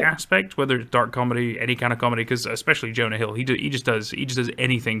comedy aspect, whether it's dark comedy, any kind of comedy, because especially Jonah Hill, he just does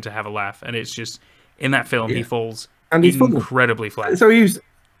anything to have a laugh, and it's just in that film he falls incredibly flat. So he's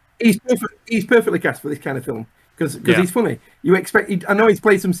perfectly cast for this kind of film because he's funny. You expect I know he's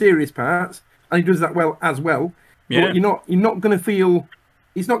played some serious parts, and he does that well as well. Yeah. But you're not going to feel.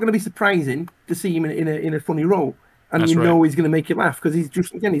 It's not going to be surprising to see him in a funny role, and he's going to make you laugh because he's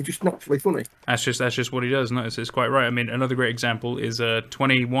just naturally funny. That's just what he does. No, it's quite right. I mean, another great example is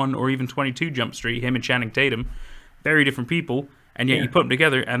 21 or even 22 Jump Street. Him and Channing Tatum, very different people, and yet you put them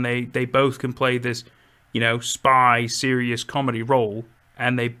together, and they both can play this, spy serious comedy role,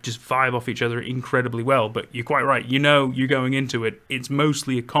 and they just vibe off each other incredibly well. But you're quite right. You're going into it. It's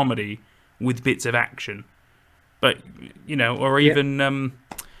mostly a comedy with bits of action. But, or even,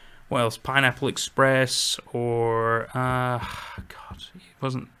 what else? Pineapple Express, or, God, it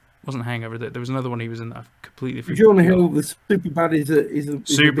wasn't Hangover. There was another one he was in that I've completely forgotten. Jonah Hill, the Superbad is a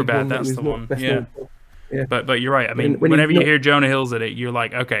Superbad, that's the one. Yeah. But you're right. I mean, whenever you hear Jonah Hill's in it, you're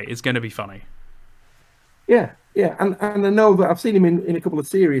like, okay, it's going to be funny. Yeah, and I know that I've seen him in a couple of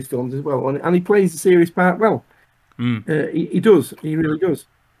serious films as well, and he plays the serious part well. He does, he really does.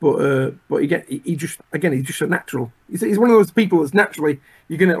 But he's just a natural. He's one of those people that's naturally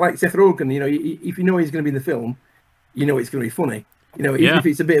you're gonna like Seth Rogen. If you know he's gonna be in the film, it's gonna be funny. Even if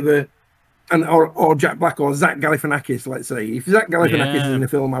it's a bit of or Jack Black or Zach Galifianakis, let's say. If Zach Galifianakis is in the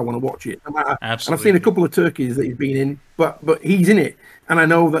film, I want to watch it. Absolutely. And I've seen a couple of turkeys that he's been in, but he's in it, and I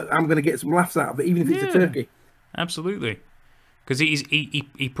know that I'm gonna get some laughs out of it, even if it's a turkey. Absolutely, because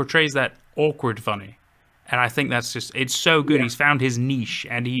he portrays that awkward funny. And I think that's it's so good. He's found his niche,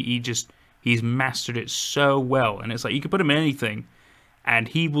 and he's mastered it so well. And it's like, you could put him in anything, and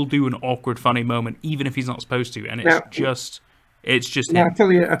he will do an awkward, funny moment, even if he's not supposed to. And it's just now, him.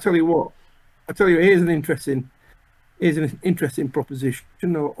 I tell you what, here's an interesting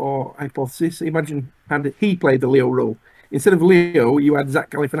proposition or hypothesis. Imagine had he played the Leo role. Instead of Leo, you had Zach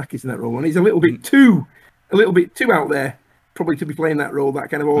Galifianakis in that role, and he's a little bit too a little bit too out there, probably to be playing that role, that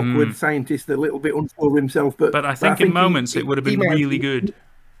kind of awkward scientist, a little bit unsure of himself. But I think in moments it would have been really good.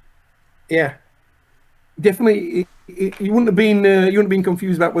 Yeah, definitely. You wouldn't have been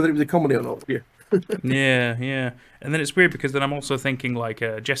confused about whether it was a comedy or not, would you? Yeah. And then it's weird because then I'm also thinking like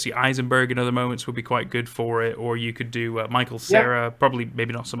Jesse Eisenberg in other moments would be quite good for it, or you could do Michael Cera, probably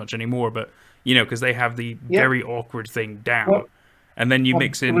maybe not so much anymore, but because they have the very awkward thing down. Well, and then you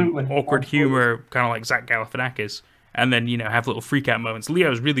mix in awkward humor, kind of like Zach Galifianakis, and then have little freak out moments.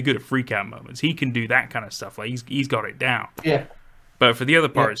 Leo's really good at freak out moments. He can do that kind of stuff. Like he's got it down. Yeah. But for the other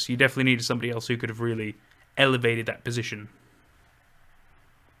parts, you definitely needed somebody else who could have really elevated that position.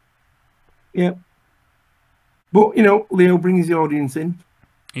 Yeah. But Leo brings the audience in.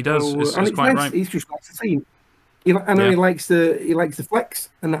 He does. So, it's quite nice. right. He's just nice to see him. I know he likes the flex,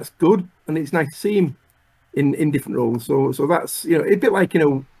 and that's good. And it's nice to see him in different roles. So that's a bit like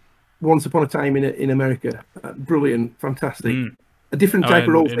Once Upon a Time in America. Brilliant, fantastic. A different type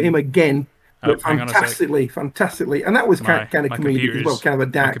of role for him again. But fantastically, and that was kind of comedic as well, kind of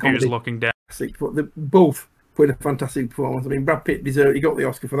a dark comedy. Looking down. But they both put in a fantastic performance. I mean, Brad Pitt he got the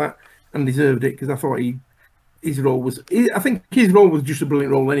Oscar for that and deserved it, because I thought his role was just a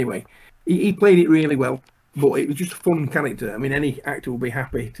brilliant role anyway. He played it really well, but it was just a fun character. I mean, any actor will be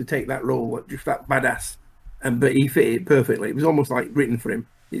happy to take that role, just that badass, but he fit it perfectly. It was almost like written for him.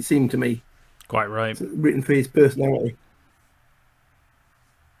 It seemed to me. Quite right. Written for his personality.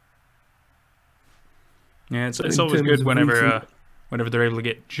 Yeah, it's always good whenever they're able to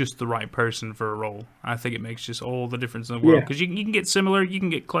get just the right person for a role. I think it makes just all the difference in the world, because you can get similar, you can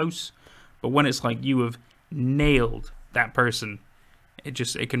get close, but when it's like you have nailed that person,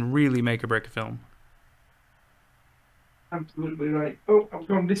 it can really make or break a film. Absolutely right. Oh, I've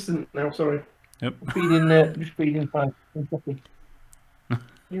gone distant now. Sorry. Yep. Just feeding fine. Here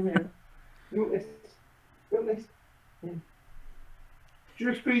we are. You want this? Yeah.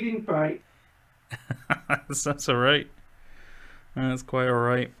 Just feeding fine. That's all right. That's quite all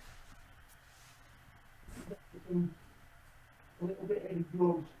right. A little bit of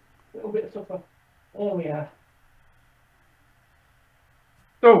gloves, a little bit of supper. There we are.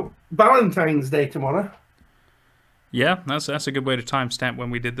 So, Valentine's Day tomorrow. Yeah, that's a good way to timestamp when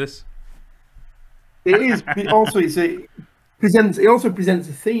we did this. It is. Also, it also presents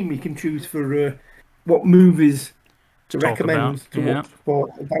a theme you can choose for what movies to recommend to watch for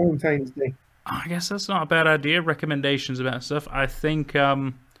Valentine's Day. I guess that's not a bad idea. Recommendations about stuff. I think,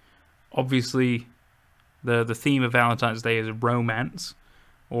 obviously, the theme of Valentine's Day is romance,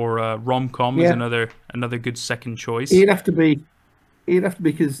 or rom-com is another good second choice. It'd have to be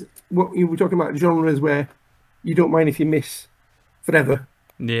because what you were talking about, genres where you don't mind if you miss forever.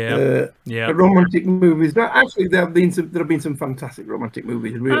 Romantic movies. Actually, there have been some fantastic romantic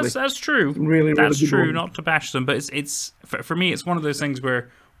movies. Really, that's true. Really, that's good true. ones. Not to bash them, but it's for me, it's one of those things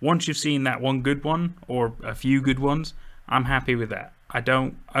where once you've seen that one good one or a few good ones, I'm happy with that. I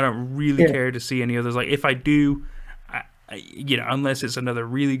don't really care to see any others. Like if I do, unless it's another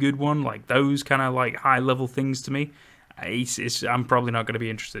really good one, like those kind of like high level things to me, I'm probably not going to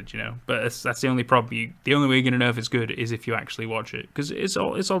be interested, But that's the only problem. The only way you're going to know if it's good is if you actually watch it, because it's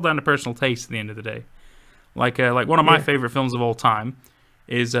all down to personal taste at the end of the day. Like one of my favorite films of all time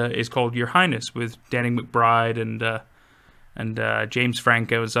is called Your Highness, with Danny McBride and James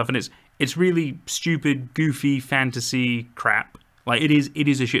Franco and stuff, and it's really stupid, goofy fantasy crap. Like it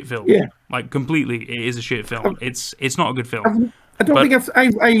is a shit film. Yeah. Like completely, it is a shit film. It's not a good film.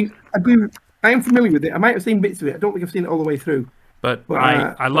 I am familiar with it. I might have seen bits of it. I don't think I've seen it all the way through. But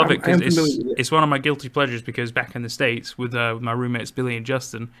I love it because it's one of my guilty pleasures, because back in the States with my roommates Billy and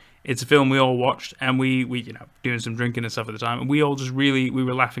Justin, it's a film we all watched, and we doing some drinking and stuff at the time, and we all just we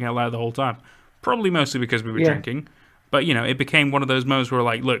were laughing out loud the whole time. Probably mostly because we were drinking. But it became one of those moments where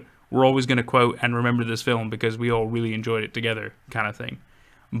like, look, we're always going to quote and remember this film because we all really enjoyed it together, kind of thing.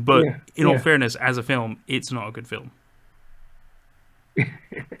 But in all fairness, as a film, it's not a good film.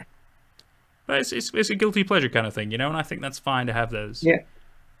 But it's a guilty pleasure kind of thing, and I think that's fine to have those. Yeah,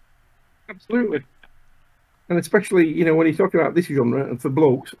 absolutely. And especially, when you talk about this genre, and for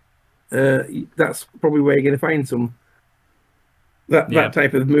blokes, that's probably where you're going to find some. That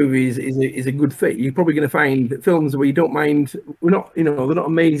type of movies is a good fit. You're probably going to find films where you don't mind. We're not, they're not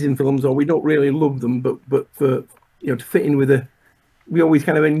amazing films, or we don't really love them, but for to fit in with we always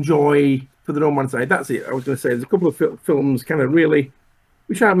kind of enjoy for the romance side. That's it. I was going to say there's a couple of films kind of really,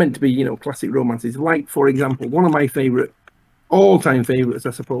 which are meant to be, classic romances. Like, for example, one of my all-time favourites,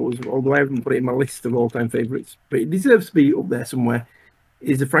 I suppose, although I haven't put it in my list of all-time favourites, but it deserves to be up there somewhere,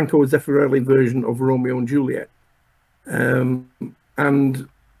 is the Franco Zeffirelli version of Romeo and Juliet. And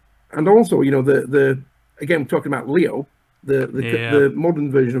also, again, talking about Leo, Yeah, the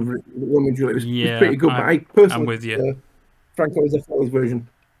modern version of Romeo and Juliet was yeah. pretty good, but I I'm personally with you. prefer Franco Zeffirelli's version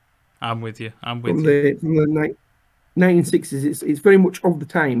I'm with you. I'm with from you. the 1960s. It's very much of the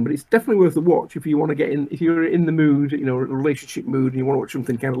time, but it's definitely worth a watch if you want to get in, if you're in the mood, you know, a relationship mood, and you want to watch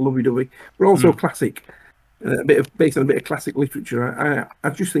something kind of lovey-dovey, but also classic, a bit of based on a bit of classic literature. I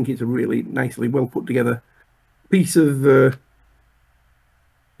just think it's a really nicely well put together piece of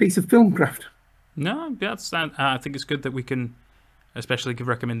film craft. No, that's that. I think it's good that we can, especially give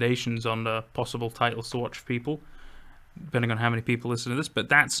recommendations on possible titles to watch for people, depending on how many people listen to this. But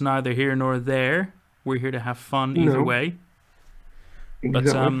that's neither here nor there. We're here to have fun either No, way. But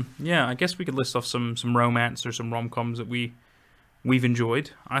exactly. yeah, I guess we could list off some romance or some rom coms that we've enjoyed.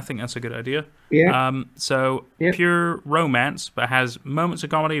 I think that's a good idea. Yeah, So yeah, pure romance, but has moments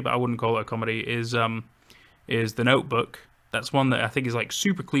of comedy, but I wouldn't call it a comedy. Is The Notebook. That's one that I think is like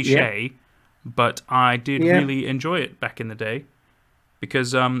super yeah, cliche, but I did yeah, really enjoy it back in the day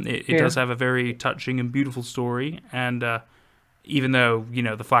because it yeah, does have a very touching and beautiful story, and even though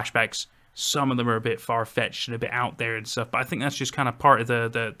the flashbacks, some of them are a bit far fetched and a bit out there and stuff, but I think that's just kind of part of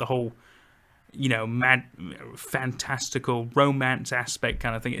the whole mad, fantastical romance aspect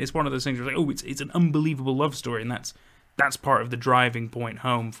kind of thing. It's one of those things where it's like, oh, it's an unbelievable love story, and that's part of the driving point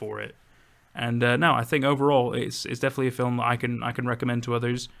home for it. And no, I think overall it's definitely a film that I can recommend to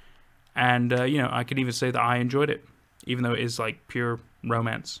others, and I can even say that I enjoyed it, even though it is like pure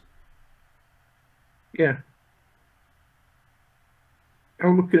romance. yeah.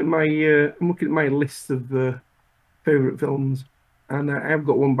 I'm looking at my list of favorite films, and I have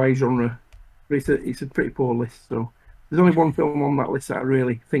got one by genre, but it's a pretty poor list. So there's only one film on that list that I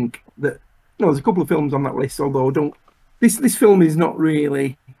really think that. No, there's a couple of films on that list, although I don't. This film is not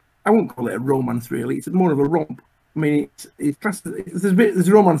really. I won't call it a romance. Really, it's more of a romp. I mean, it's classed. There's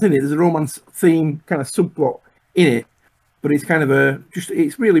a romance in it. There's a romance theme kind of subplot in it, but it's kind of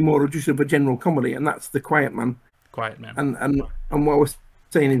it's really more just of a general comedy, and that's The Quiet Man. Quiet Man. And what I was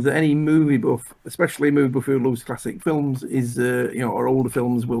saying is that any movie buff, especially a movie buff who loves classic films, is or older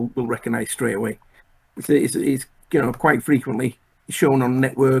films will recognise straight away. It's quite frequently shown on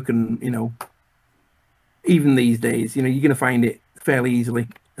network, and even these days, you're going to find it fairly easily,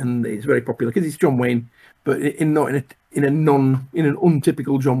 and it's very popular because it's John Wayne, but not in in an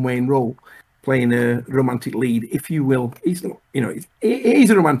untypical John Wayne role, playing a romantic lead, if you will. He's not, it is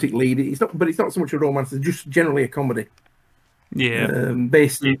a romantic lead. It's not, but it's not so much a romance. It's just generally a comedy. Yeah.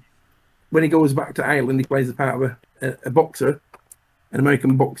 Based when he goes back to Ireland, he plays the part of a boxer, an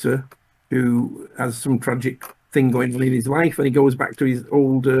American boxer who has some tragic thing going on in his life, and he goes back to his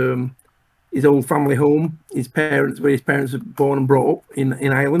old family home, where his parents were born and brought up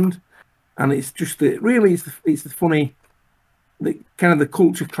in Ireland, and it's just it's the funny, the kind of the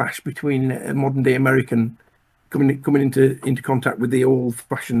culture clash between a modern day American coming into contact with the old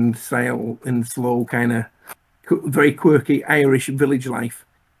fashioned style and slow kind of very quirky Irish village life.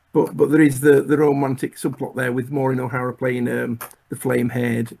 But there is the romantic subplot there with Maureen O'Hara playing the flame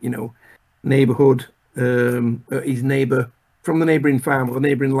haired, neighborhood, his neighbor from the neighboring farm, or the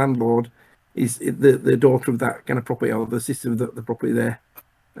neighboring landlord is the daughter of that kind of property, or the sister of the property there.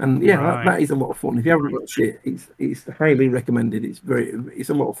 And yeah, Right. that is a lot of fun. If you haven't watched it, it's highly recommended. It's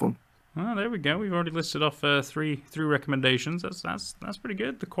a lot of fun. Well, there we go. We've already listed off three recommendations. That's pretty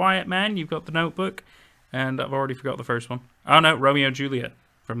good. The Quiet Man. You've got The Notebook, and I've already forgot the first one. Oh no, Romeo and Juliet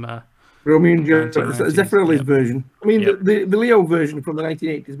from Romeo and Juliet, 1990s. Zeffirelli's Yep. version. I mean, Yep. the Leo version from the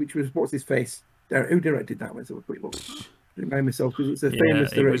 1980s, which was what's his face? Who directed that? Let's have a quick look. Remind myself, because it's a Yeah,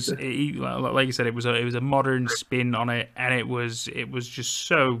 famous director. like you said, it was a modern spin on it, and it was just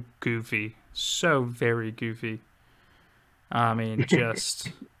so goofy, so very goofy. I mean,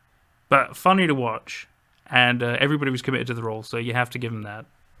 just but funny to watch, and everybody was committed to the role, so you have to give them that.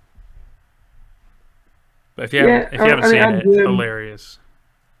 But if you haven't seen and it, hilarious.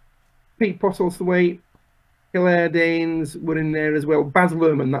 Pete Postlethwaite, Hilaire Danes were in there as well. Baz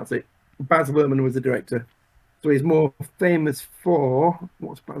Luhrmann, that's it. Baz Luhrmann was the director. So he's more famous for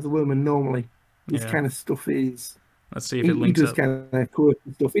what's Baz Luhrmann normally. His kind of stuff is. Let's see if it links he does up. kind of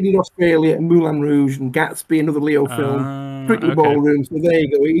quirky stuff. He did Australia, and Moulin Rouge, and Gatsby, another Leo film. Strictly Okay. Ballroom. So there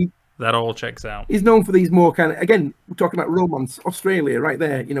you go. That all checks out. He's known for these more kind of, again, we're talking about romance. Australia, right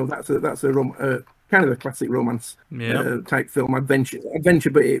there. That's a kind of a classic romance type film, adventure,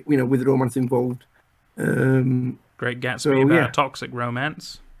 but with romance involved. Great Gatsby about toxic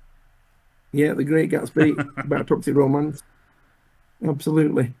romance. Yeah, The Great Gatsby about toxic romance.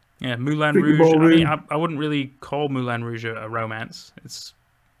 Absolutely. Yeah, Moulin Strictly Rouge. Ballroom. I mean, I wouldn't really call Moulin Rouge a romance. It's,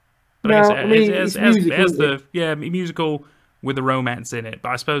 but No, I guess it's musical, it has the musical with the romance in it. But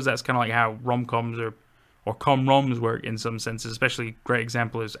I suppose that's kind of like how rom-coms are or com-roms work in some senses. Especially a great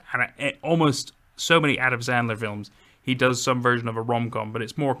example is almost so many Adam Sandler films. He does some version of a rom-com, but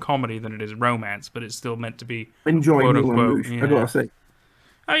it's more comedy than it is romance. But it's still meant to be Enjoy quote Moulin unquote. Rouge, I gotta Yeah. say.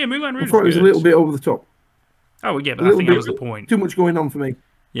 Oh yeah, Moulin I Rouge is thought it was a good. little bit over the top. Oh yeah, but A I little think that bit was the point. too much going on for me.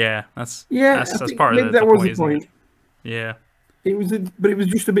 Yeah, that's Yeah, I that's think part maybe of that the was point, the isn't point. it? Yeah. It was, but it was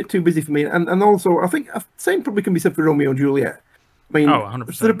just a bit too busy for me. And also, I think same probably can be said for Romeo and Juliet. I mean, Oh, there are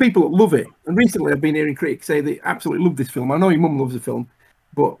 100%. people that love it, and recently I've been hearing critics say they absolutely love this film. I know your mum loves the film,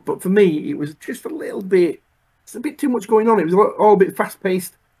 but for me, it was just a little bit. It's a bit too much going on. It was all a bit fast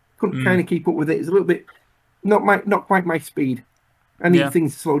paced. Couldn't kind of keep up with it. It's a little bit not quite my speed. I need Yeah.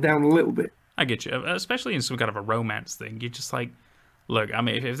 things to slow down a little bit. I get you, especially in some kind of a romance thing. You're just like, look, I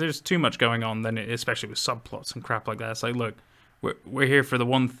mean, if there's too much going on, then especially with subplots and crap like that, it's like, look, we're here for the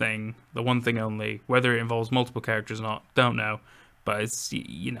one thing only. Whether it involves multiple characters or not, don't know. But it's,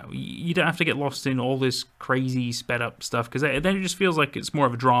 you know, you don't have to get lost in all this crazy sped up stuff, because then it just feels like it's more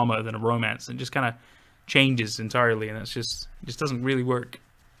of a drama than a romance, and just kind of changes entirely, and it just doesn't really work.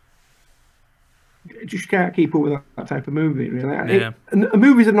 I just can't keep up with that type of movie, really. Yeah.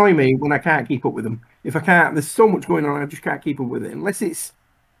 Movies annoy me when I can't keep up with them. If I can't, there's so much going on, I just can't keep up with it. Unless it's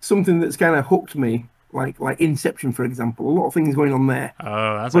something that's kind of hooked me, like Inception, for example. A lot of things going on there.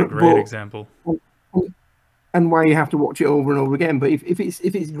 Oh, that's a great example. And why you have to watch it over and over again. But if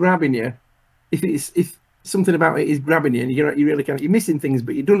it's grabbing you, if something about it is grabbing you, and you really can't, you're missing things,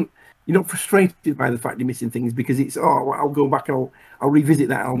 but you're not frustrated by the fact you're missing things, because it's well, I'll go back and I'll revisit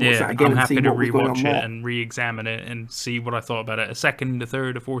that and watch that again I'm and see happy to what was going on rewatch it there. and re-examine it and see what I thought about it a second, a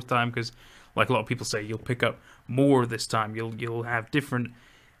third, a fourth time, because like a lot of people say, you'll pick up more this time. You'll have different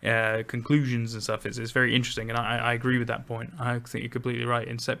conclusions and stuff. It's very interesting, and I agree with that point. I think you're completely right.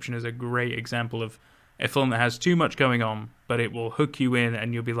 Inception is a great example of a film that has too much going on, but it will hook you in,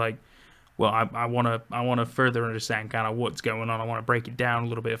 and you'll be like, well, I want to further understand kind of what's going on. I want to break it down a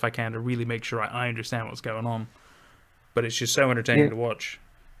little bit if I can to really make sure I understand what's going on. But it's just so entertaining to watch.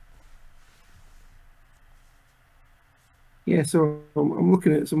 Yeah, so I'm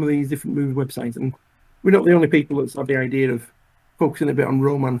looking at some of these different movie websites, and we're not the only people that's had the idea of focusing a bit on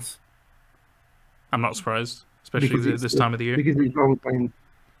romance. I'm not surprised, especially this time of the year. Because it's Valentine.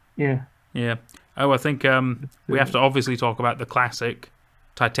 Yeah. Yeah. Oh, I think we have to obviously talk about the classic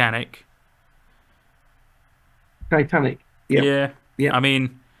Titanic. Titanic. Yep. Yeah. I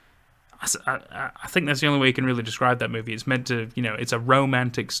mean, I think that's the only way you can really describe that movie. It's meant to, it's a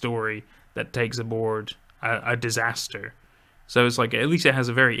romantic story that takes aboard a disaster. So it's like, at least it has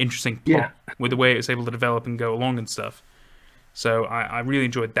a very interesting plot with the way it's able to develop and go along and stuff. So I really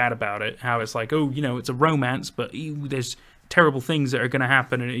enjoyed that about it. How it's like, it's a romance, but there's terrible things that are going to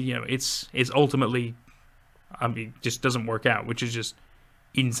happen, and it's ultimately, just doesn't work out, which is just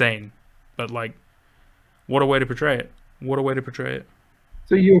insane. But like, what a way to portray it! What a way to portray it!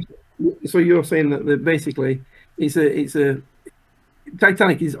 So you're saying that basically it's a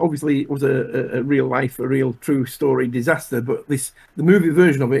Titanic was a real life, a real true story disaster, but the movie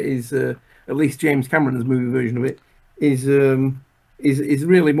version of it is at least James Cameron's movie version of it is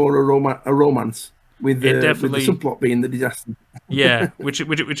really more a romance with the subplot being the disaster. Yeah, which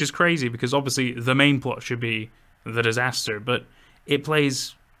is crazy, because obviously the main plot should be the disaster, but it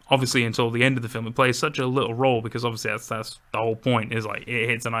plays, obviously until the end of the film, it plays such a little role, because obviously that's the whole point, is like it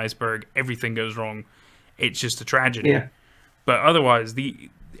hits an iceberg, everything goes wrong, it's just a tragedy. Yeah. But otherwise,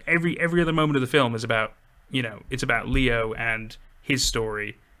 every other moment of the film is about, it's about Leo and his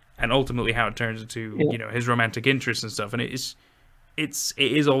story, and ultimately how it turns into his romantic interests and stuff, and it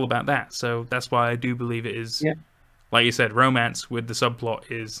is all about that. So that's why I do believe it is, like you said, romance with the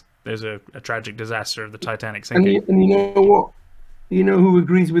subplot is there's a tragic disaster of the Titanic sinking. And you know what? You know who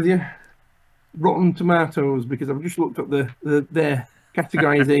agrees with you? Rotten Tomatoes, because I've just looked up their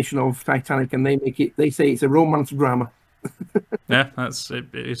categorization of Titanic, and they say it's a romance drama. Yeah,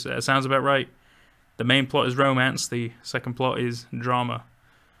 it sounds about right. The main plot is romance. The second plot is drama.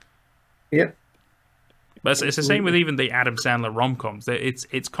 Yep. But it's the same with even the Adam Sandler rom-coms.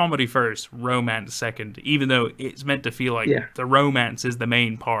 It's comedy first, romance second. Even though it's meant to feel like the romance is the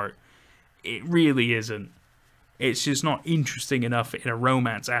main part, it really isn't. It's just not interesting enough in a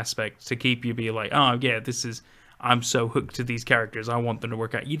romance aspect to keep you be like, oh yeah, I'm so hooked to these characters, I want them to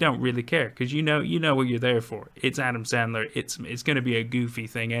work out. You don't really care, because you know what you're there for. It's Adam Sandler. It's going to be a goofy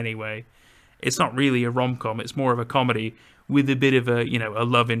thing anyway. It's not really a rom-com. It's more of a comedy with a bit of a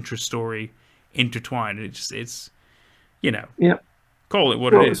love interest story intertwined. It's call it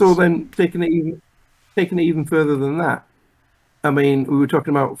what it is. So then taking it even further than that, I mean, we were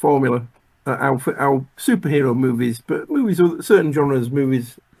talking about formula, our superhero movies, but certain genres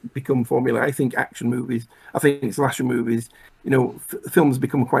movies become formula. I think action movies, I think slasher movies, films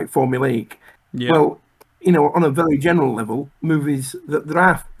become quite formulaic. Yeah. Well, on a very general level, movies that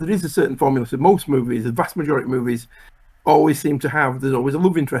there is a certain formula. So most movies, the vast majority of movies, always seem to have. There's always a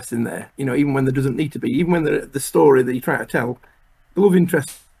love interest in there. Even when there doesn't need to be. Even when the story that you try to tell, the love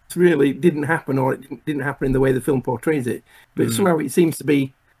interest really didn't happen, or it didn't happen in the way the film portrays it. But somehow it seems to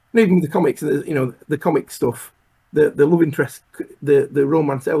be. Even with the comics, the comic stuff, the love interest, the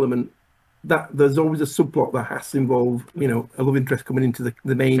romance element. That there's always a subplot that has to involve, a love interest coming into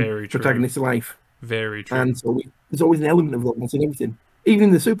the main protagonist's life. Very true. And so there's always an element of romance in everything, even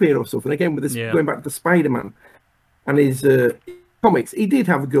in the superhero stuff. And again, with this, going back to Spider-Man and his comics, he did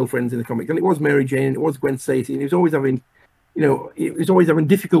have girlfriends in the comics, and it was Mary Jane, it was Gwen Stacy, and he was always having, he was always having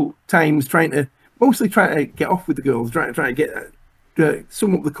difficult times mostly trying to get off with the girls, trying to get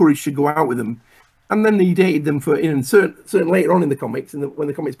sum up the courage to go out with them. And then he dated them for certain later on in the comics, and when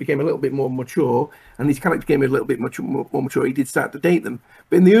the comics became a little bit more mature, and his character became a little bit more mature, he did start to date them.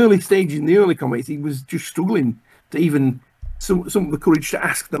 But in the early stages, in the early comics, he was just struggling to even some of the courage to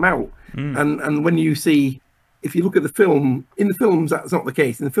ask them out. And when you see, if you look at the film, in the films that's not the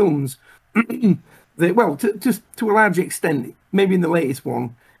case. In the films, to a large extent, maybe in the latest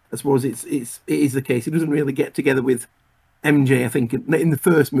one, I suppose it is the case. He doesn't really get together with MJ. I think in the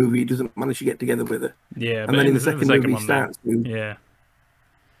first movie he doesn't manage to get together with her. Yeah, and then in the second movie he starts to.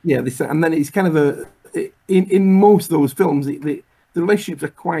 And then it's kind of in most of those films the relationships are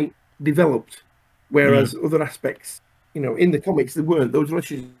quite developed, whereas other aspects, in the comics they weren't. Those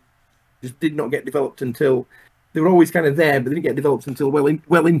relationships just did not get developed until they were always kind of there, but they didn't get developed until well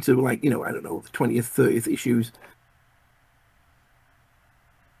into I don't know, the 20th, 30th issues.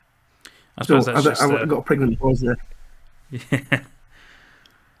 I suppose that's I've got a pregnant pause there. Yeah,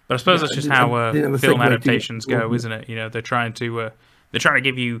 but I suppose that's just how film adaptations go, isn't it? They're trying to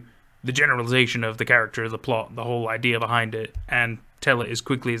give you the generalization of the character, the plot, the whole idea behind it, and tell it as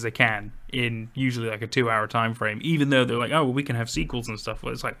quickly as they can in usually like a 2-hour time frame. Even though they're like, oh, well, we can have sequels and stuff.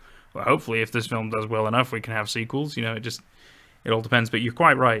 Well, it's like, well, hopefully, if this film does well enough, we can have sequels. It all depends. But you're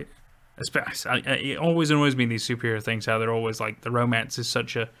quite right. It always annoys me in these superhero things how they're always like the romance is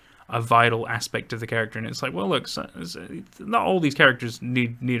such a vital aspect of the character, and it's like, well, look, not all these characters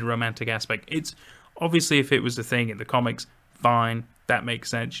need a romantic aspect. It's obviously, if it was the thing in the comics, fine, that makes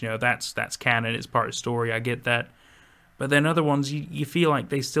sense. That's canon, it's part of the story. I get that. But then other ones, you feel like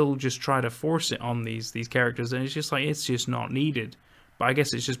they still just try to force it on these characters, and it's just like it's just not needed. But I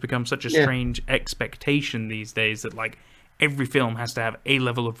guess it's just become such a strange expectation these days that like every film has to have a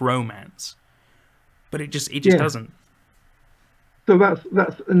level of romance, but it just doesn't. So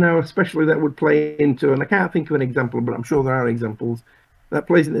that's now, especially that would play into, and I can't think of an example, but I'm sure there are examples that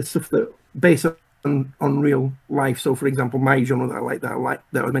plays into stuff that based on real life. So, for example, my genre that I like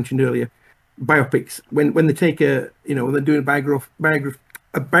that I mentioned earlier, biopics. When they take when they're doing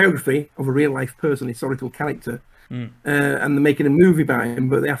a biography of a real life person, historical character, and they're making a movie about him,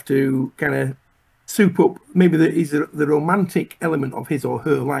 but they have to kind of soup up maybe the romantic element of his or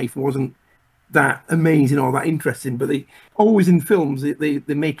her life wasn't that amazing or that interesting, but they always in films they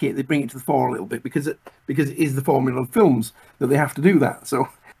bring it to the fore a little bit because it is the formula of films that they have to do that. So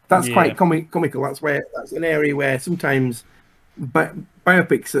that's quite comical. That's an area where sometimes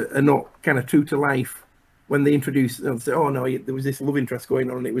biopics are not kind of true to life when they introduce. They'll say, "Oh no, there was this love interest going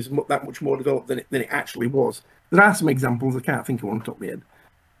on, and it was that much more developed than it actually was." There are some examples. I can't think of one on top of my head,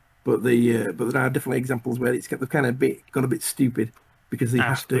 but there are definitely examples where it's kind of gone a bit stupid. Because they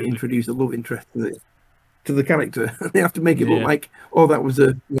have to introduce a love interest to the character. They have to make it look like, oh, that was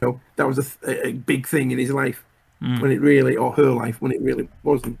a big thing in his life when it really, or her life when it really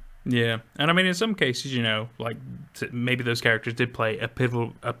wasn't. Yeah, and I mean, in some cases, like maybe those characters did play a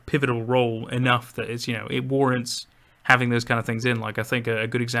pivotal role enough that it's it warrants having those kind of things in. Like I think a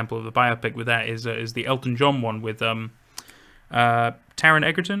good example of the biopic with that is the Elton John one with Taron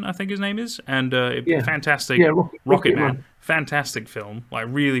Egerton, I think his name is, and fantastic Rocket Man. Fantastic film, like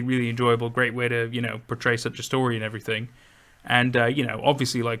really, really enjoyable, great way to portray such a story and everything. And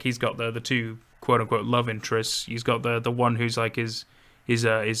obviously, like he's got the two quote unquote love interests. He's got the one who's like his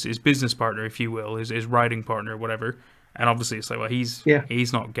business partner, if you will, his writing partner, or whatever. And obviously, it's like, well, he's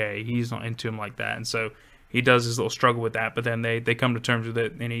not gay, he's not into him like that, and so he does his little struggle with that. But then they come to terms with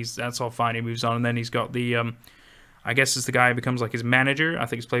it, and that's all fine. He moves on, and then he's got the I guess it's the guy who becomes like his manager. I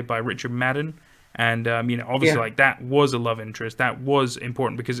think it's played by Richard Madden. And, obviously, like, that was a love interest. That was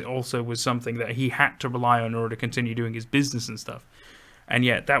important because it also was something that he had to rely on in order to continue doing his business and stuff. And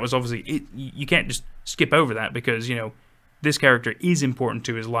yet, that was obviously... You can't just skip over that because, this character is important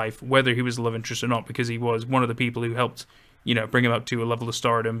to his life, whether he was a love interest or not, because he was one of the people who helped, bring him up to a level of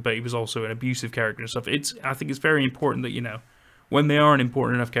stardom, but he was also an abusive character and stuff. I think it's very important that when they are an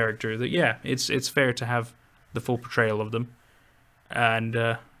important enough character, that it's fair to have the full portrayal of them. And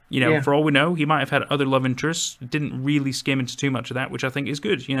for all we know, he might have had other love interests. Didn't really skim into too much of that, which I think is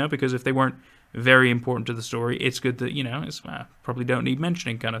good. Because if they weren't very important to the story, it's good that it's probably don't need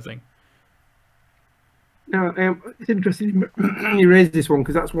mentioning kind of thing. Now, it's interesting you raised this one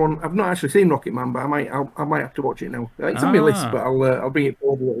because that's one I've not actually seen, Rocket Man, but I might have to watch it now. It's on my list, but I'll bring it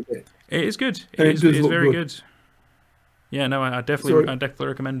forward a little bit. It is good. It is very good. Yeah, no, I definitely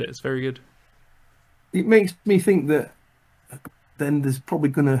recommend it. It's very good. It makes me think that then there's probably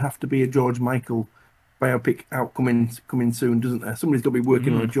going to have to be a George Michael biopic coming soon, doesn't there? Somebody's got to be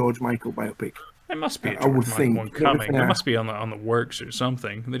working on a George Michael biopic. There must be a George Michael one coming. There must be on the works or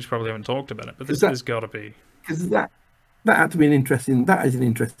something. They just probably haven't talked about it, but there's got to be. Because that had to be an interesting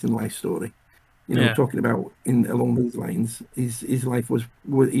life story. Talking about along these lines, his life was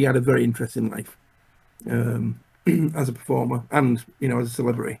he had a very interesting life as a performer and as a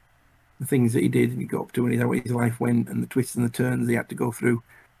celebrity. The things that he did, he got up to, and how his life went, and the twists and the turns he had to go through.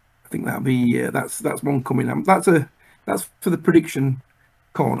 I think that'll be that's one coming. That's for the prediction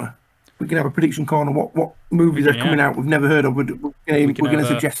corner. We can have a prediction corner. What movies are coming out we've never heard of? We're going to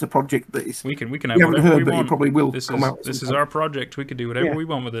suggest a project that is we can have we whatever heard, we but want. It probably will this come is, out. This is our project. We can do whatever we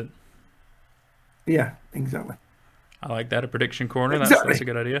want with it. Yeah, exactly. I like that. A prediction corner. Exactly. That's a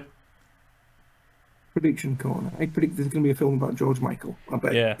good idea. Prediction corner. I predict there's going to be a film about George Michael. I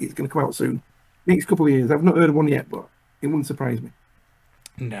bet it's going to come out soon. Next couple of years. I've not heard of one yet, but it wouldn't surprise me.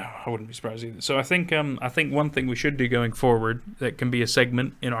 No, I wouldn't be surprised either. So I think one thing we should do going forward that can be a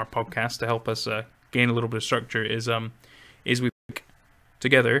segment in our podcast to help us gain a little bit of structure is we pick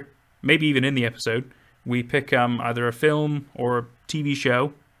together, maybe even in the episode, we pick either a film or a TV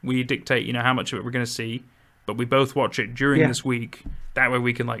show. We dictate how much of it we're going to see, but we both watch it during this week. That way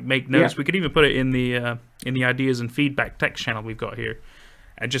we can make notes. We could even put it in the ideas and feedback text channel we've got here.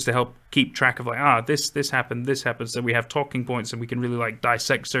 And just to help keep track of this happened, so we have talking points and we can really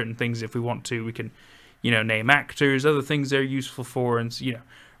dissect certain things if we want to. We can, name actors, other things they're useful for, and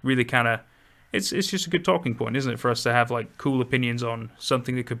really kind of, it's just a good talking point, isn't it, for us to have cool opinions on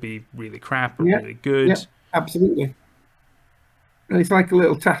something that could be really crap or really good. Yeah, absolutely. And it's like a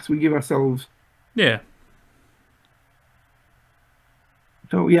little task we give ourselves. Yeah.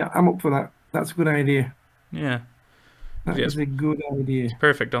 So yeah, I'm up for that. That's a good idea. Yeah. That is a good idea. It's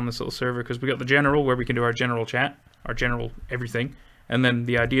perfect on this little server because we got the general where we can do our general chat, our general everything, and then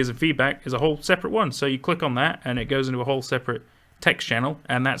the ideas and feedback is a whole separate one. So you click on that and it goes into a whole separate text channel,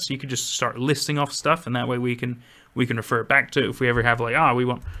 and you could just start listing off stuff, and that way we can refer back to it if we ever have we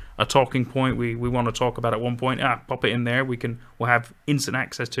want a talking point we want to talk about at one point. Pop it in there. We'll have instant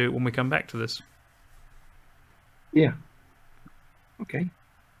access to it when we come back to this. Yeah. Okay.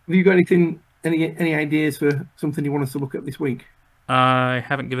 Have you got anything? Any ideas for something you want us to look at this week? I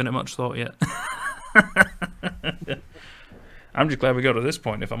haven't given it much thought yet. I'm just glad we got to this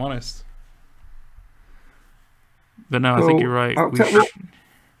point, if I'm honest. But no, I think you're right.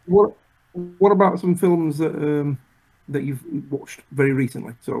 What about some films that you've watched very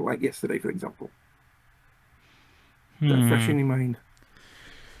recently? So, like yesterday, for example. Is that fresh in your mind?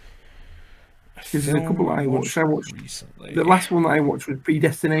 There's a couple that I watched. Recently. The last one that I watched was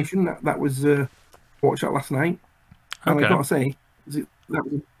Predestination. That was watched that last night. And I gotta say, it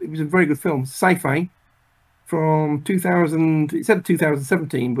was a very good film. Sci-fi from 2000. It said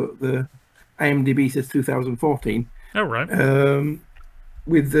 2017, but the IMDb says 2014. Oh right.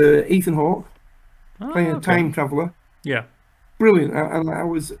 With Ethan Hawke playing a time traveler. Yeah. Brilliant. And I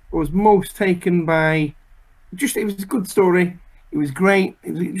was most taken by. It was a good story. It was great.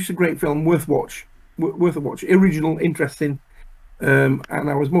 It was just a great film, worth a watch. Original, interesting, and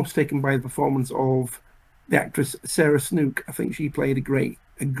I was most taken by the performance of the actress Sarah Snook. I think she played a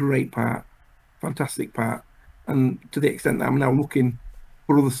great part, fantastic part, and to the extent that I'm now looking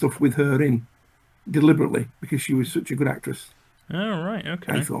for other stuff with her in deliberately because she was such a good actress. Oh right,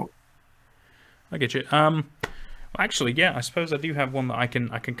 okay. I thought. I get you. Well, actually, yeah, I suppose I do have one that I can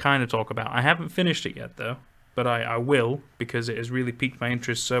kind of talk about. I haven't finished it yet though. But I will, because it has really piqued my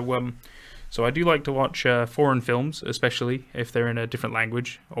interest. So I do like to watch foreign films, especially if they're in a different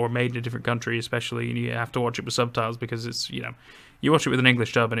language or made in a different country, especially, and you have to watch it with subtitles because it's you watch it with an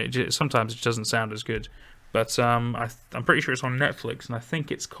English dub and sometimes it doesn't sound as good. But I'm pretty sure it's on Netflix, and I think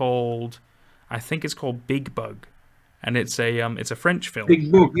it's called Big Bug, and it's a French film.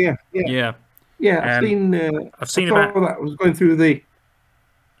 Big Bug, yeah. I've seen about that. I was going through the.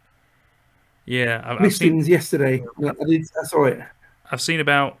 Yeah, listings yesterday. I saw it. I've seen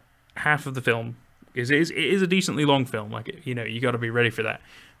about half of the film, because it is a decently long film. Like, you know, you got to be ready for that.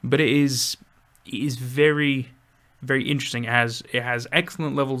 But it is very, very interesting. It has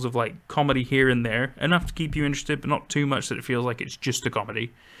excellent levels of like comedy here and there, enough to keep you interested, but not too much that it feels like it's just a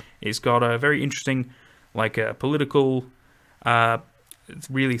comedy. It's got a very interesting, like a political,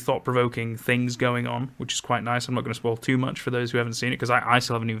 really thought-provoking things going on, which is quite nice. I'm not going to spoil too much for those who haven't seen it, because I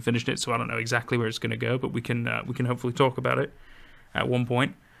still haven't even finished it, so I don't know exactly where it's going to go. But we can hopefully talk about it at one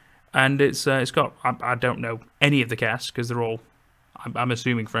point. And it's got, I don't know any of the cast because they're all, I'm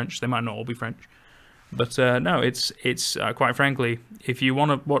assuming French. They might not all be French, but no, it's quite frankly, if you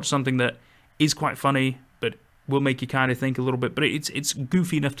want to watch something that is quite funny but will make you kind of think a little bit, but it's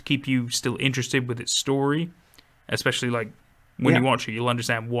goofy enough to keep you still interested with its story, especially like when you watch it, you'll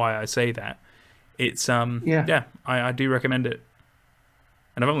understand why I say that. It's I do recommend it,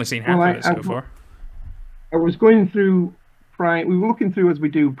 and I've only seen half of it so far. I was going through Prime. We were looking through, as we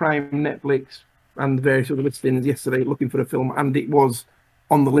do, Prime, Netflix, and various other listings yesterday, looking for a film, and it was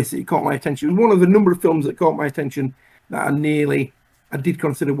on the list. It caught my attention. It was one of the number of films that caught my attention that I did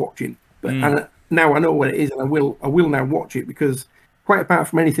consider watching. But and now I know what it is, and I will now watch it, because quite apart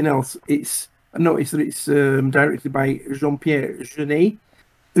from anything else, I noticed that it's directed by Jean-Pierre Jeunet,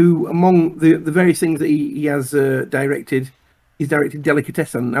 who, among the various things that he has directed, he's directed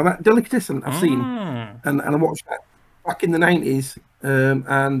Delicatessen. Now, that Delicatessen I've seen, and I watched that back in the 90s,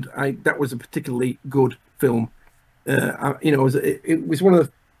 and that was a particularly good film. It was one of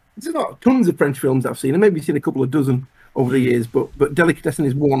the, there's not tons of French films I've seen. I've maybe seen a couple of dozen over the years, but Delicatessen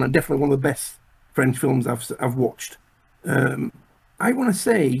is one, and definitely one of the best French films I've watched. I want to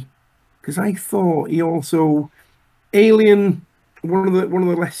say, because I thought he also Alien, one of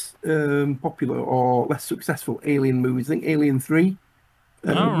the less popular or less successful Alien movies. I think Alien 3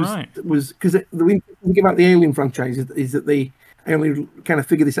 was because the thing about the Alien franchise is that I only kind of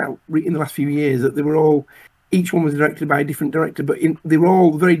figured this out in the last few years, that they were all, each one was directed by a different director, but they were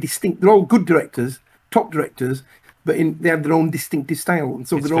all very distinct. They're all good directors, top directors, but they had their own distinctive style, and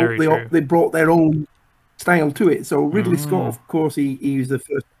so they brought their own style to it. So Ridley Scott, of course, he was the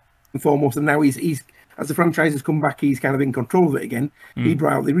first and foremost, and now he's as the franchise has come back, he's kind of in control of it again. He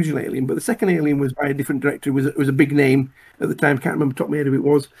brought out the original Alien, but the second Alien was by a different director. It was a big name at the time. Can't remember top of my head who it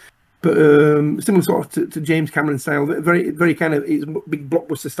was, but similar sort of to James Cameron style. Very, very kind of, it's big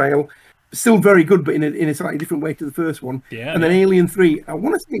blockbuster style. Still very good, but in a slightly different way to the first one. And then Alien 3, I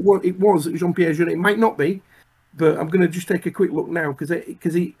want to say it was Jean-Pierre Jeunet. It might not be, but I'm going to just take a quick look now, because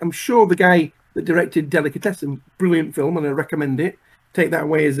I'm sure the guy that directed Delicatessen, brilliant film, and I recommend it. Take that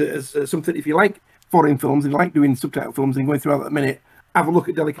away as something, if you like foreign films and like doing subtitle films and going through that at a minute, have a look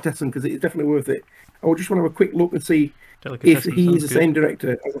at Delicatessen, because it's definitely worth it. I just want to have a quick look and see if he is the same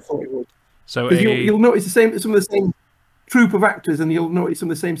director as I thought he was. So you'll notice some of the same troupe of actors, and you'll notice some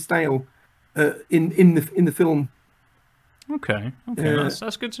of the same style in the film. Okay,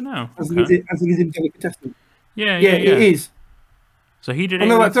 that's good to know. As it is in Delicatessen. Yeah, it is. So he did. Oh,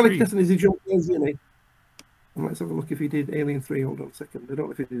 no, that Delicatessen is in Jean-Pierre Jeunet. Let's have a look if he did Alien 3. Hold on a second. I don't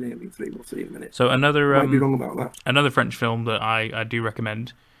know if he did Alien 3. We'll see in a minute. So another, might be wrong about that. Another French film that I do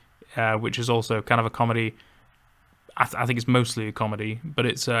recommend, which is also kind of a comedy. I think it's mostly a comedy, but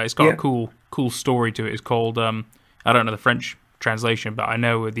it's got a cool story to it. It's called I don't know the French translation, but I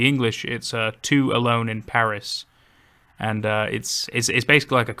know the English. It's Two Alone in Paris, and it's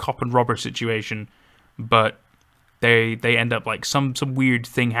basically like a cop and robber situation, but they end up like some weird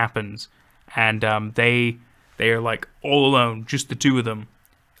thing happens, and they are like all alone, just the two of them,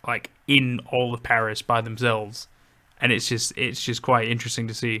 like in all of Paris by themselves, and it's just quite interesting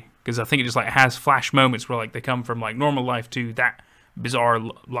to see, because I think it just like has flash moments where like they come from like normal life to that bizarre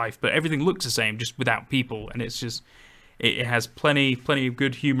life, but everything looks the same just without people, and it's just it has plenty of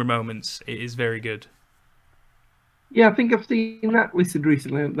good humor moments. It is very good. Yeah, I think I've seen that listed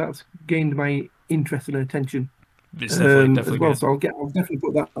recently. That's gained my interest and attention. It's definitely as well. good. So I'll definitely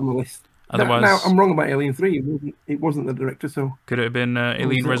put that on the list. Otherwise, now I'm wrong about Alien 3. It wasn't the director, so could it have been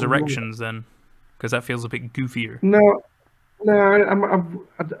Alien Resurrections then? Because that feels a bit goofier. No,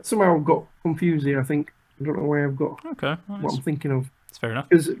 I've somehow got confused here. I think I don't know where I've got what I'm thinking of. It's fair enough.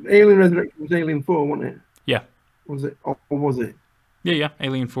 Because Alien Resurrection was Alien 4, wasn't it? Yeah. Was it? Or was it? Yeah,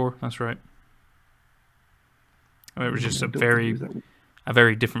 Alien 4. That's right. I mean, it was just a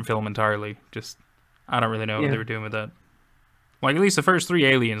very different film entirely. Just I don't really know what they were doing with that. Like at least the first three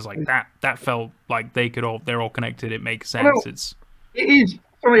Aliens, like that felt like they're all connected. It makes sense. Well, it is.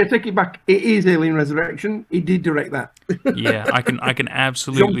 Sorry, I take it back. It is Alien Resurrection. He did direct that. Yeah, I can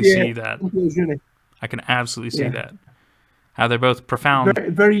absolutely see that. I can absolutely see that. How they're both profound,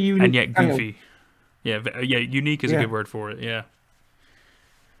 very unique, and yet goofy. Yeah, unique is a good word for it. Yeah.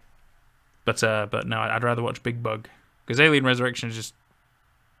 But no, I'd rather watch Big Bug because Alien Resurrection is just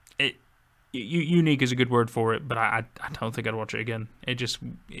it. Unique is a good word for it, but I don't think I'd watch it again. It just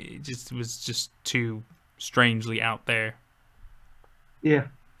was just too strangely out there. Yeah.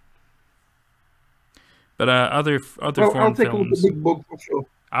 But other Well, foreign I'll take a look films. at Big Bug for sure.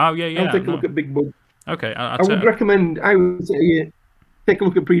 Oh yeah. I'll take a No. look at Big Bug. Okay, I would recommend. I would say take a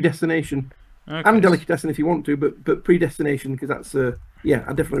look at Predestination and Delicatessen if you want to, but Predestination because that's yeah,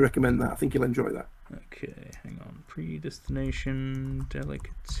 I definitely recommend that. I think you'll enjoy that. Okay, hang on. Predestination,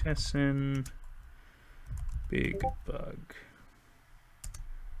 Delicatessen, Big Bug.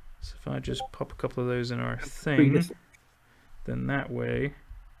 So if I just pop a couple of those in our thing, then that way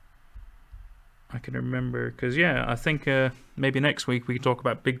I can remember. Because, yeah, I think maybe next week we can talk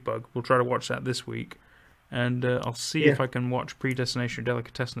about Big Bug. We'll try to watch that this week. And I'll see if I can watch Predestination or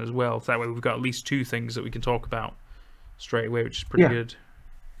Delicatessen as well. So that way we've got at least 2 things that we can talk about straight away, which is pretty good.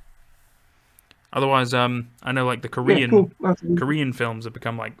 Otherwise, I know like the Korean films have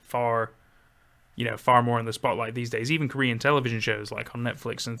become like far more in the spotlight these days. Even Korean television shows like on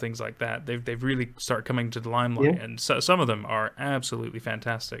Netflix and things like that, they've really started coming to the limelight, and some of them are absolutely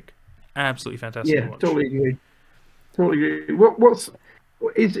fantastic. Absolutely fantastic to watch. Totally agree. Totally agree.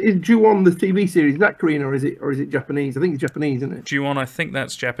 Is Ju-on the TV series? Is that Korean or is it Japanese? I think it's Japanese, isn't it? Ju-on, I think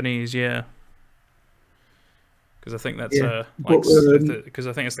that's Japanese, yeah. Because I think that's because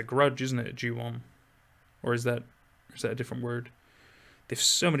I think it's The Grudge, isn't it? Ju-on, or is that a different word? There's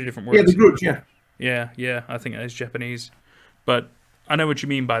so many different words. Yeah, The Grudge. Yeah. I think that is Japanese, but I know what you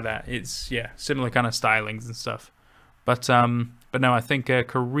mean by that. It's similar kind of stylings and stuff. But no, I think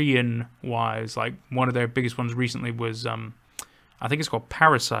Korean wise, like one of their biggest ones recently was I think it's called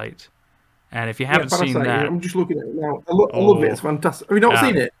Parasite. And if you haven't seen that, I'm just looking at it now. I love it. It's fantastic. Have you not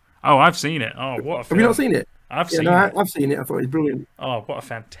seen it? Oh, I've seen it. Oh, what a film. Have you not seen it? I've seen it. I've seen it. I thought it was brilliant. Oh, what a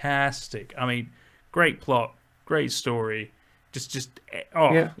fantastic! I mean, great plot, great story,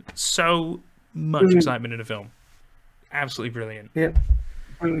 so much excitement in the film. Absolutely brilliant. Yeah,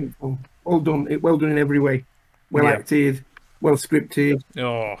 brilliant film. Well done. Well done in every way. Well acted, well scripted,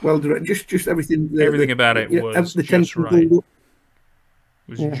 well directed. Just everything. Everything about it was just right. It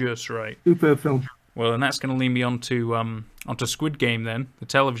was just right. Superb film. Well, and that's going to lead me onto Squid Game then, the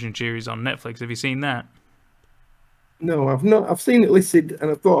television series on Netflix. Have you seen that? No, I've not. I've seen it listed and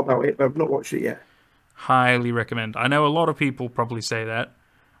I've thought about it, but I've not watched it yet. Highly recommend. I know a lot of people probably say that,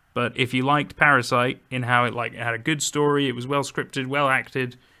 but if you liked Parasite in how it had a good story, it was well scripted, well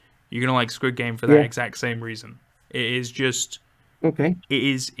acted, you're gonna like Squid Game for that exact same reason. It is just okay. It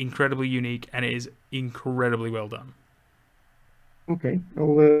is incredibly unique and it is incredibly well done. Okay,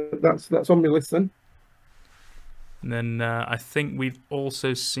 well that's on my list then. And then I think we've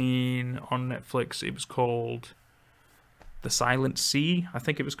also seen on Netflix. It was called The Silent Sea. I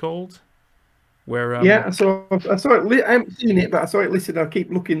think it was called. Where I saw it. I haven't seen it, but I saw it listed. I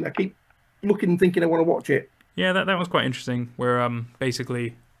keep looking, thinking I want to watch it. Yeah, that was quite interesting. Where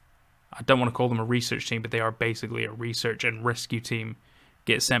basically, I don't want to call them a research team, but they are basically a research and rescue team.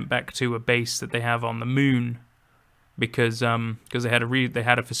 Get sent back to a base that they have on the moon, because they had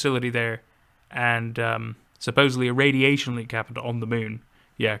a facility there, and supposedly a radiation leak happened on the moon.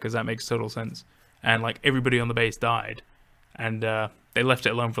 Yeah, because that makes total sense. And like everybody on the base died, and they left it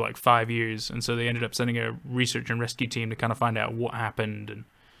alone for like 5 years, and so they ended up sending a research and rescue team to kind of find out what happened and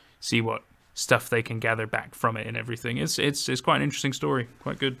see what stuff they can gather back from it and everything. It's quite an interesting story,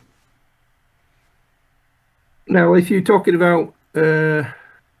 quite good. Now, if you're talking about there's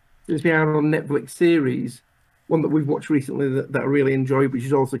been out on Netflix series, one that we've watched recently that I really enjoyed, which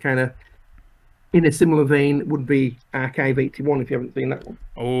is also kind of in a similar vein, would be Archive 81. If you haven't seen that one.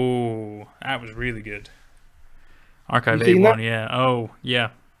 Oh, that was really good. Archive 81, yeah. Oh,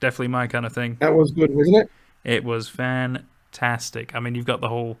 yeah. Definitely my kind of thing. That was good, wasn't it? It was fantastic. I mean, you've got the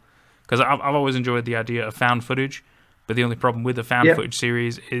whole... Because I've always enjoyed the idea of found footage, but the only problem with the found footage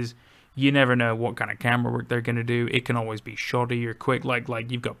series is you never know what kind of camera work they're going to do. It can always be shoddy or quick, like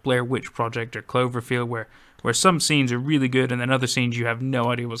you've got Blair Witch Project or Cloverfield, where some scenes are really good and then other scenes you have no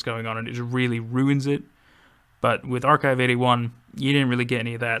idea what's going on and it just really ruins it. But with Archive 81, you didn't really get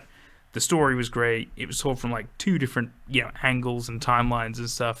any of that. The story was great. It was told from like 2 different angles and timelines and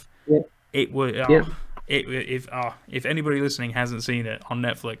stuff. Yeah. It was if anybody listening hasn't seen it on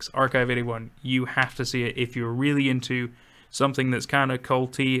Netflix, Archive 81, you have to see it if you're really into something that's kind of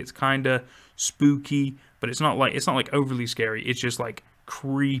culty. It's kind of spooky, but it's not like overly scary. It's just like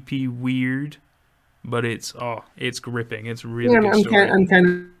creepy, weird, but it's gripping. It's a really good story. And kind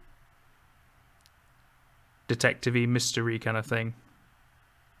of detective-y, mystery kind of thing.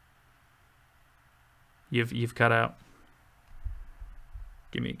 You've cut out.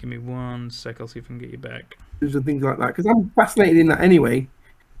 Give me 1 sec. I'll see if I can get you back. And things like that, because I'm fascinated in that anyway,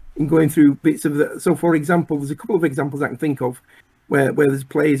 in going through bits of that. So, for example, there's a couple of examples I can think of where there's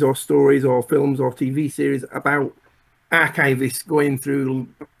plays or stories or films or TV series about archivists going through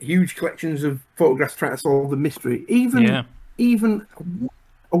huge collections of photographs trying to solve the mystery. Even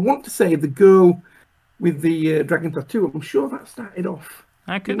I want to say the girl with the dragon tattoo. I'm sure that started off.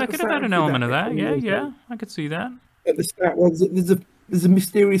 I could have had an element of that. Yeah, I could see that. At the start, there's a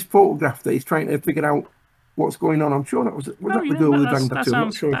mysterious photograph that he's trying to figure out what's going on. I'm sure that was the girl with the dragon tattoo. I'm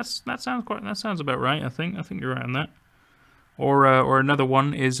not sure. That sounds about right. I think you're right on that. Or another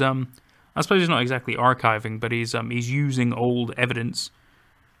one is I suppose he's not exactly archiving, but he's using old evidence.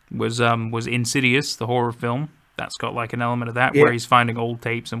 Was Insidious, the horror film? That's got like an element of that where he's finding old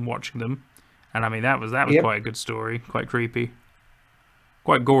tapes and watching them. And I mean that was quite a good story, quite creepy,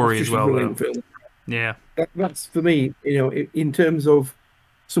 quite gory as well. Though. Film. Yeah, that's for me. In terms of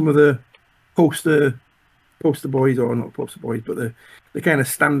some of the poster boys, or not poster boys, but the kind of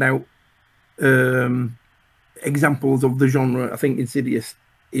standout examples of the genre. I think Insidious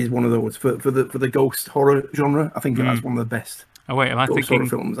is one of those for the ghost horror genre. I think that's one of the best. Oh wait, am I thinking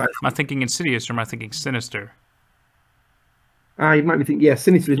films? Am I thinking Insidious or am I thinking Sinister? You might be thinking,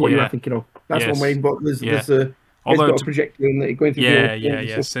 Sinister is what you're thinking of. That's one way, but there's a projector in that going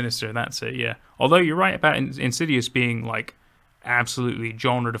through. Sinister. That's it. Yeah. Although you're right about Insidious being like absolutely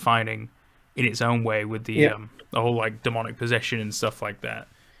genre defining in its own way with the whole like demonic possession and stuff like that.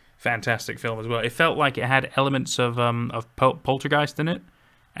 Fantastic film as well. It felt like it had elements of Poltergeist in it,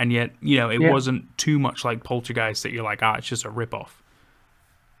 and yet it wasn't too much like Poltergeist that you're like, it's just a rip-off.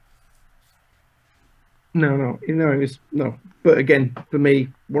 No, it was no. But again, for me,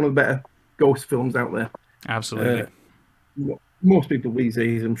 one of the better ghost films out there. Absolutely. Most people these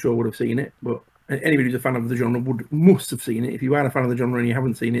days, I'm sure, would have seen it, but anybody who's a fan of the genre must have seen it. If you are a fan of the genre and you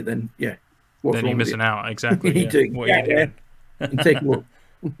haven't seen it, then then you're missing out. Exactly. What are you doing? And take a look.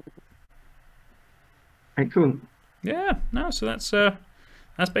 Excellent. Yeah. No. So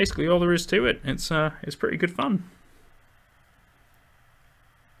that's basically all there is to it. It's pretty good fun.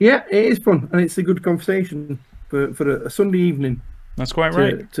 Yeah, it is fun, and it's a good conversation for a Sunday evening. That's quite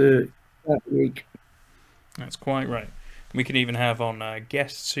right. To start the week. That's quite right. We could even have on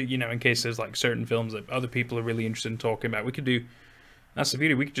guests who, in case there's like certain films that other people are really interested in talking about. We could do. That's the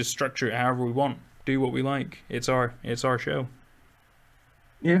beauty. We could just structure it however we want. Do what we like. It's our show.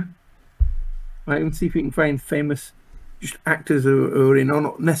 Yeah. Right, and see if we can find famous just actors who are in, or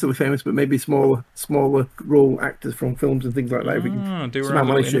not necessarily famous, but maybe smaller role actors from films and things like that. If we can do our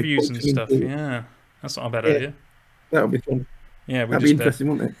own interviews and stuff. Yeah, that's not a bad idea. That would be fun. Yeah, that'd be interesting,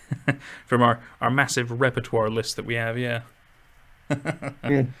 wouldn't it? From our massive repertoire list that we have, yeah.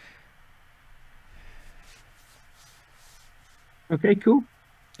 Yeah. Okay, cool.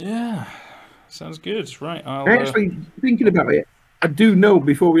 Yeah, sounds good. Right, actually thinking about it. I do know,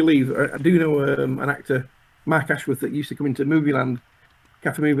 before we leave, I do know an actor, Mark Ashworth, that used to come into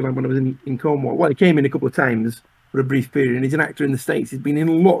Cafe Movieland when I was in Cornwall. Well, he came in a couple of times for a brief period, and he's an actor in the States. He's been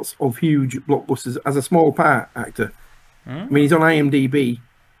in lots of huge blockbusters as a small part actor. I mean, he's on IMDb.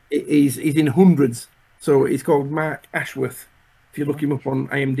 He's in hundreds. So it's called Mark Ashworth, if you look him up on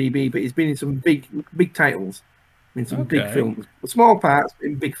IMDb. But he's been in some big titles, in some big films. Small parts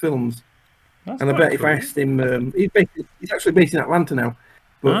in big films. That's and I bet if I asked him, he's actually based in Atlanta now.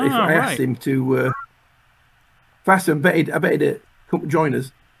 But if I asked him to, I bet he'd come join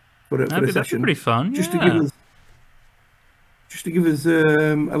us for a session. That'd be pretty fun. Just to give us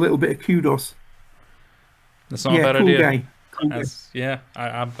a little bit of kudos. That's not a bad idea. Cool guy.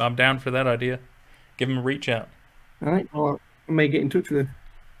 I'm down for that idea. Give him a reach out. All right. Well, I may get in touch with him.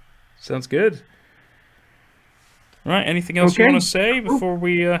 Sounds good. Right. Anything else you want to say before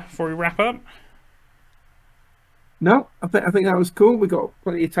we wrap up? No, I think that was cool. We got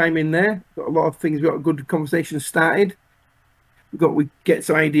plenty of time in there. Got a lot of things. We got a good conversation started. We get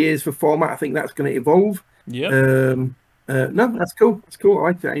some ideas for format. I think that's going to evolve. Yeah. No, that's cool. That's cool. I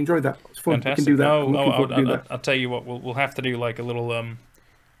liked it. I enjoyed that. It's fun. Fantastic. We can do that. I'll tell you what. We'll have to do like a little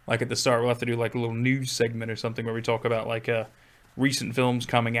like at the start. We'll have to do like a little news segment or something where we talk about like recent films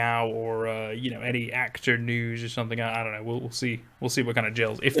coming out or any actor news or something. I don't know. We'll see. We'll see what kind of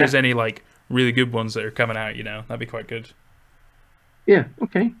gels. If there's any like really good ones that are coming out, that'd be quite good. Yeah.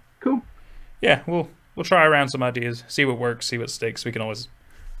 Okay. Cool. Yeah. We'll try around some ideas. See what works. See what sticks. We can always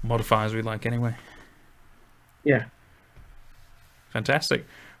modify as we like anyway. Yeah. Fantastic.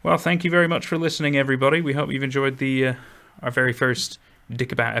 Well, thank you very much for listening, everybody. We hope you've enjoyed our very first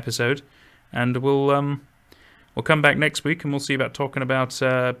Dick About episode, and we'll come back next week and we'll see about talking about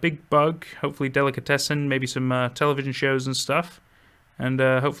Big Bug, hopefully Delicatessen, maybe some television shows and stuff. And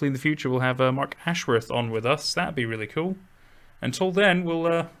hopefully in the future we'll have Mark Ashworth on with us. That'd be really cool. Until then,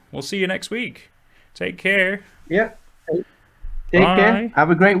 we'll see you next week. Take care. Yeah. Take care.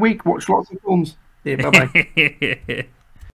 Have a great week. Watch lots of films. Yeah, bye-bye.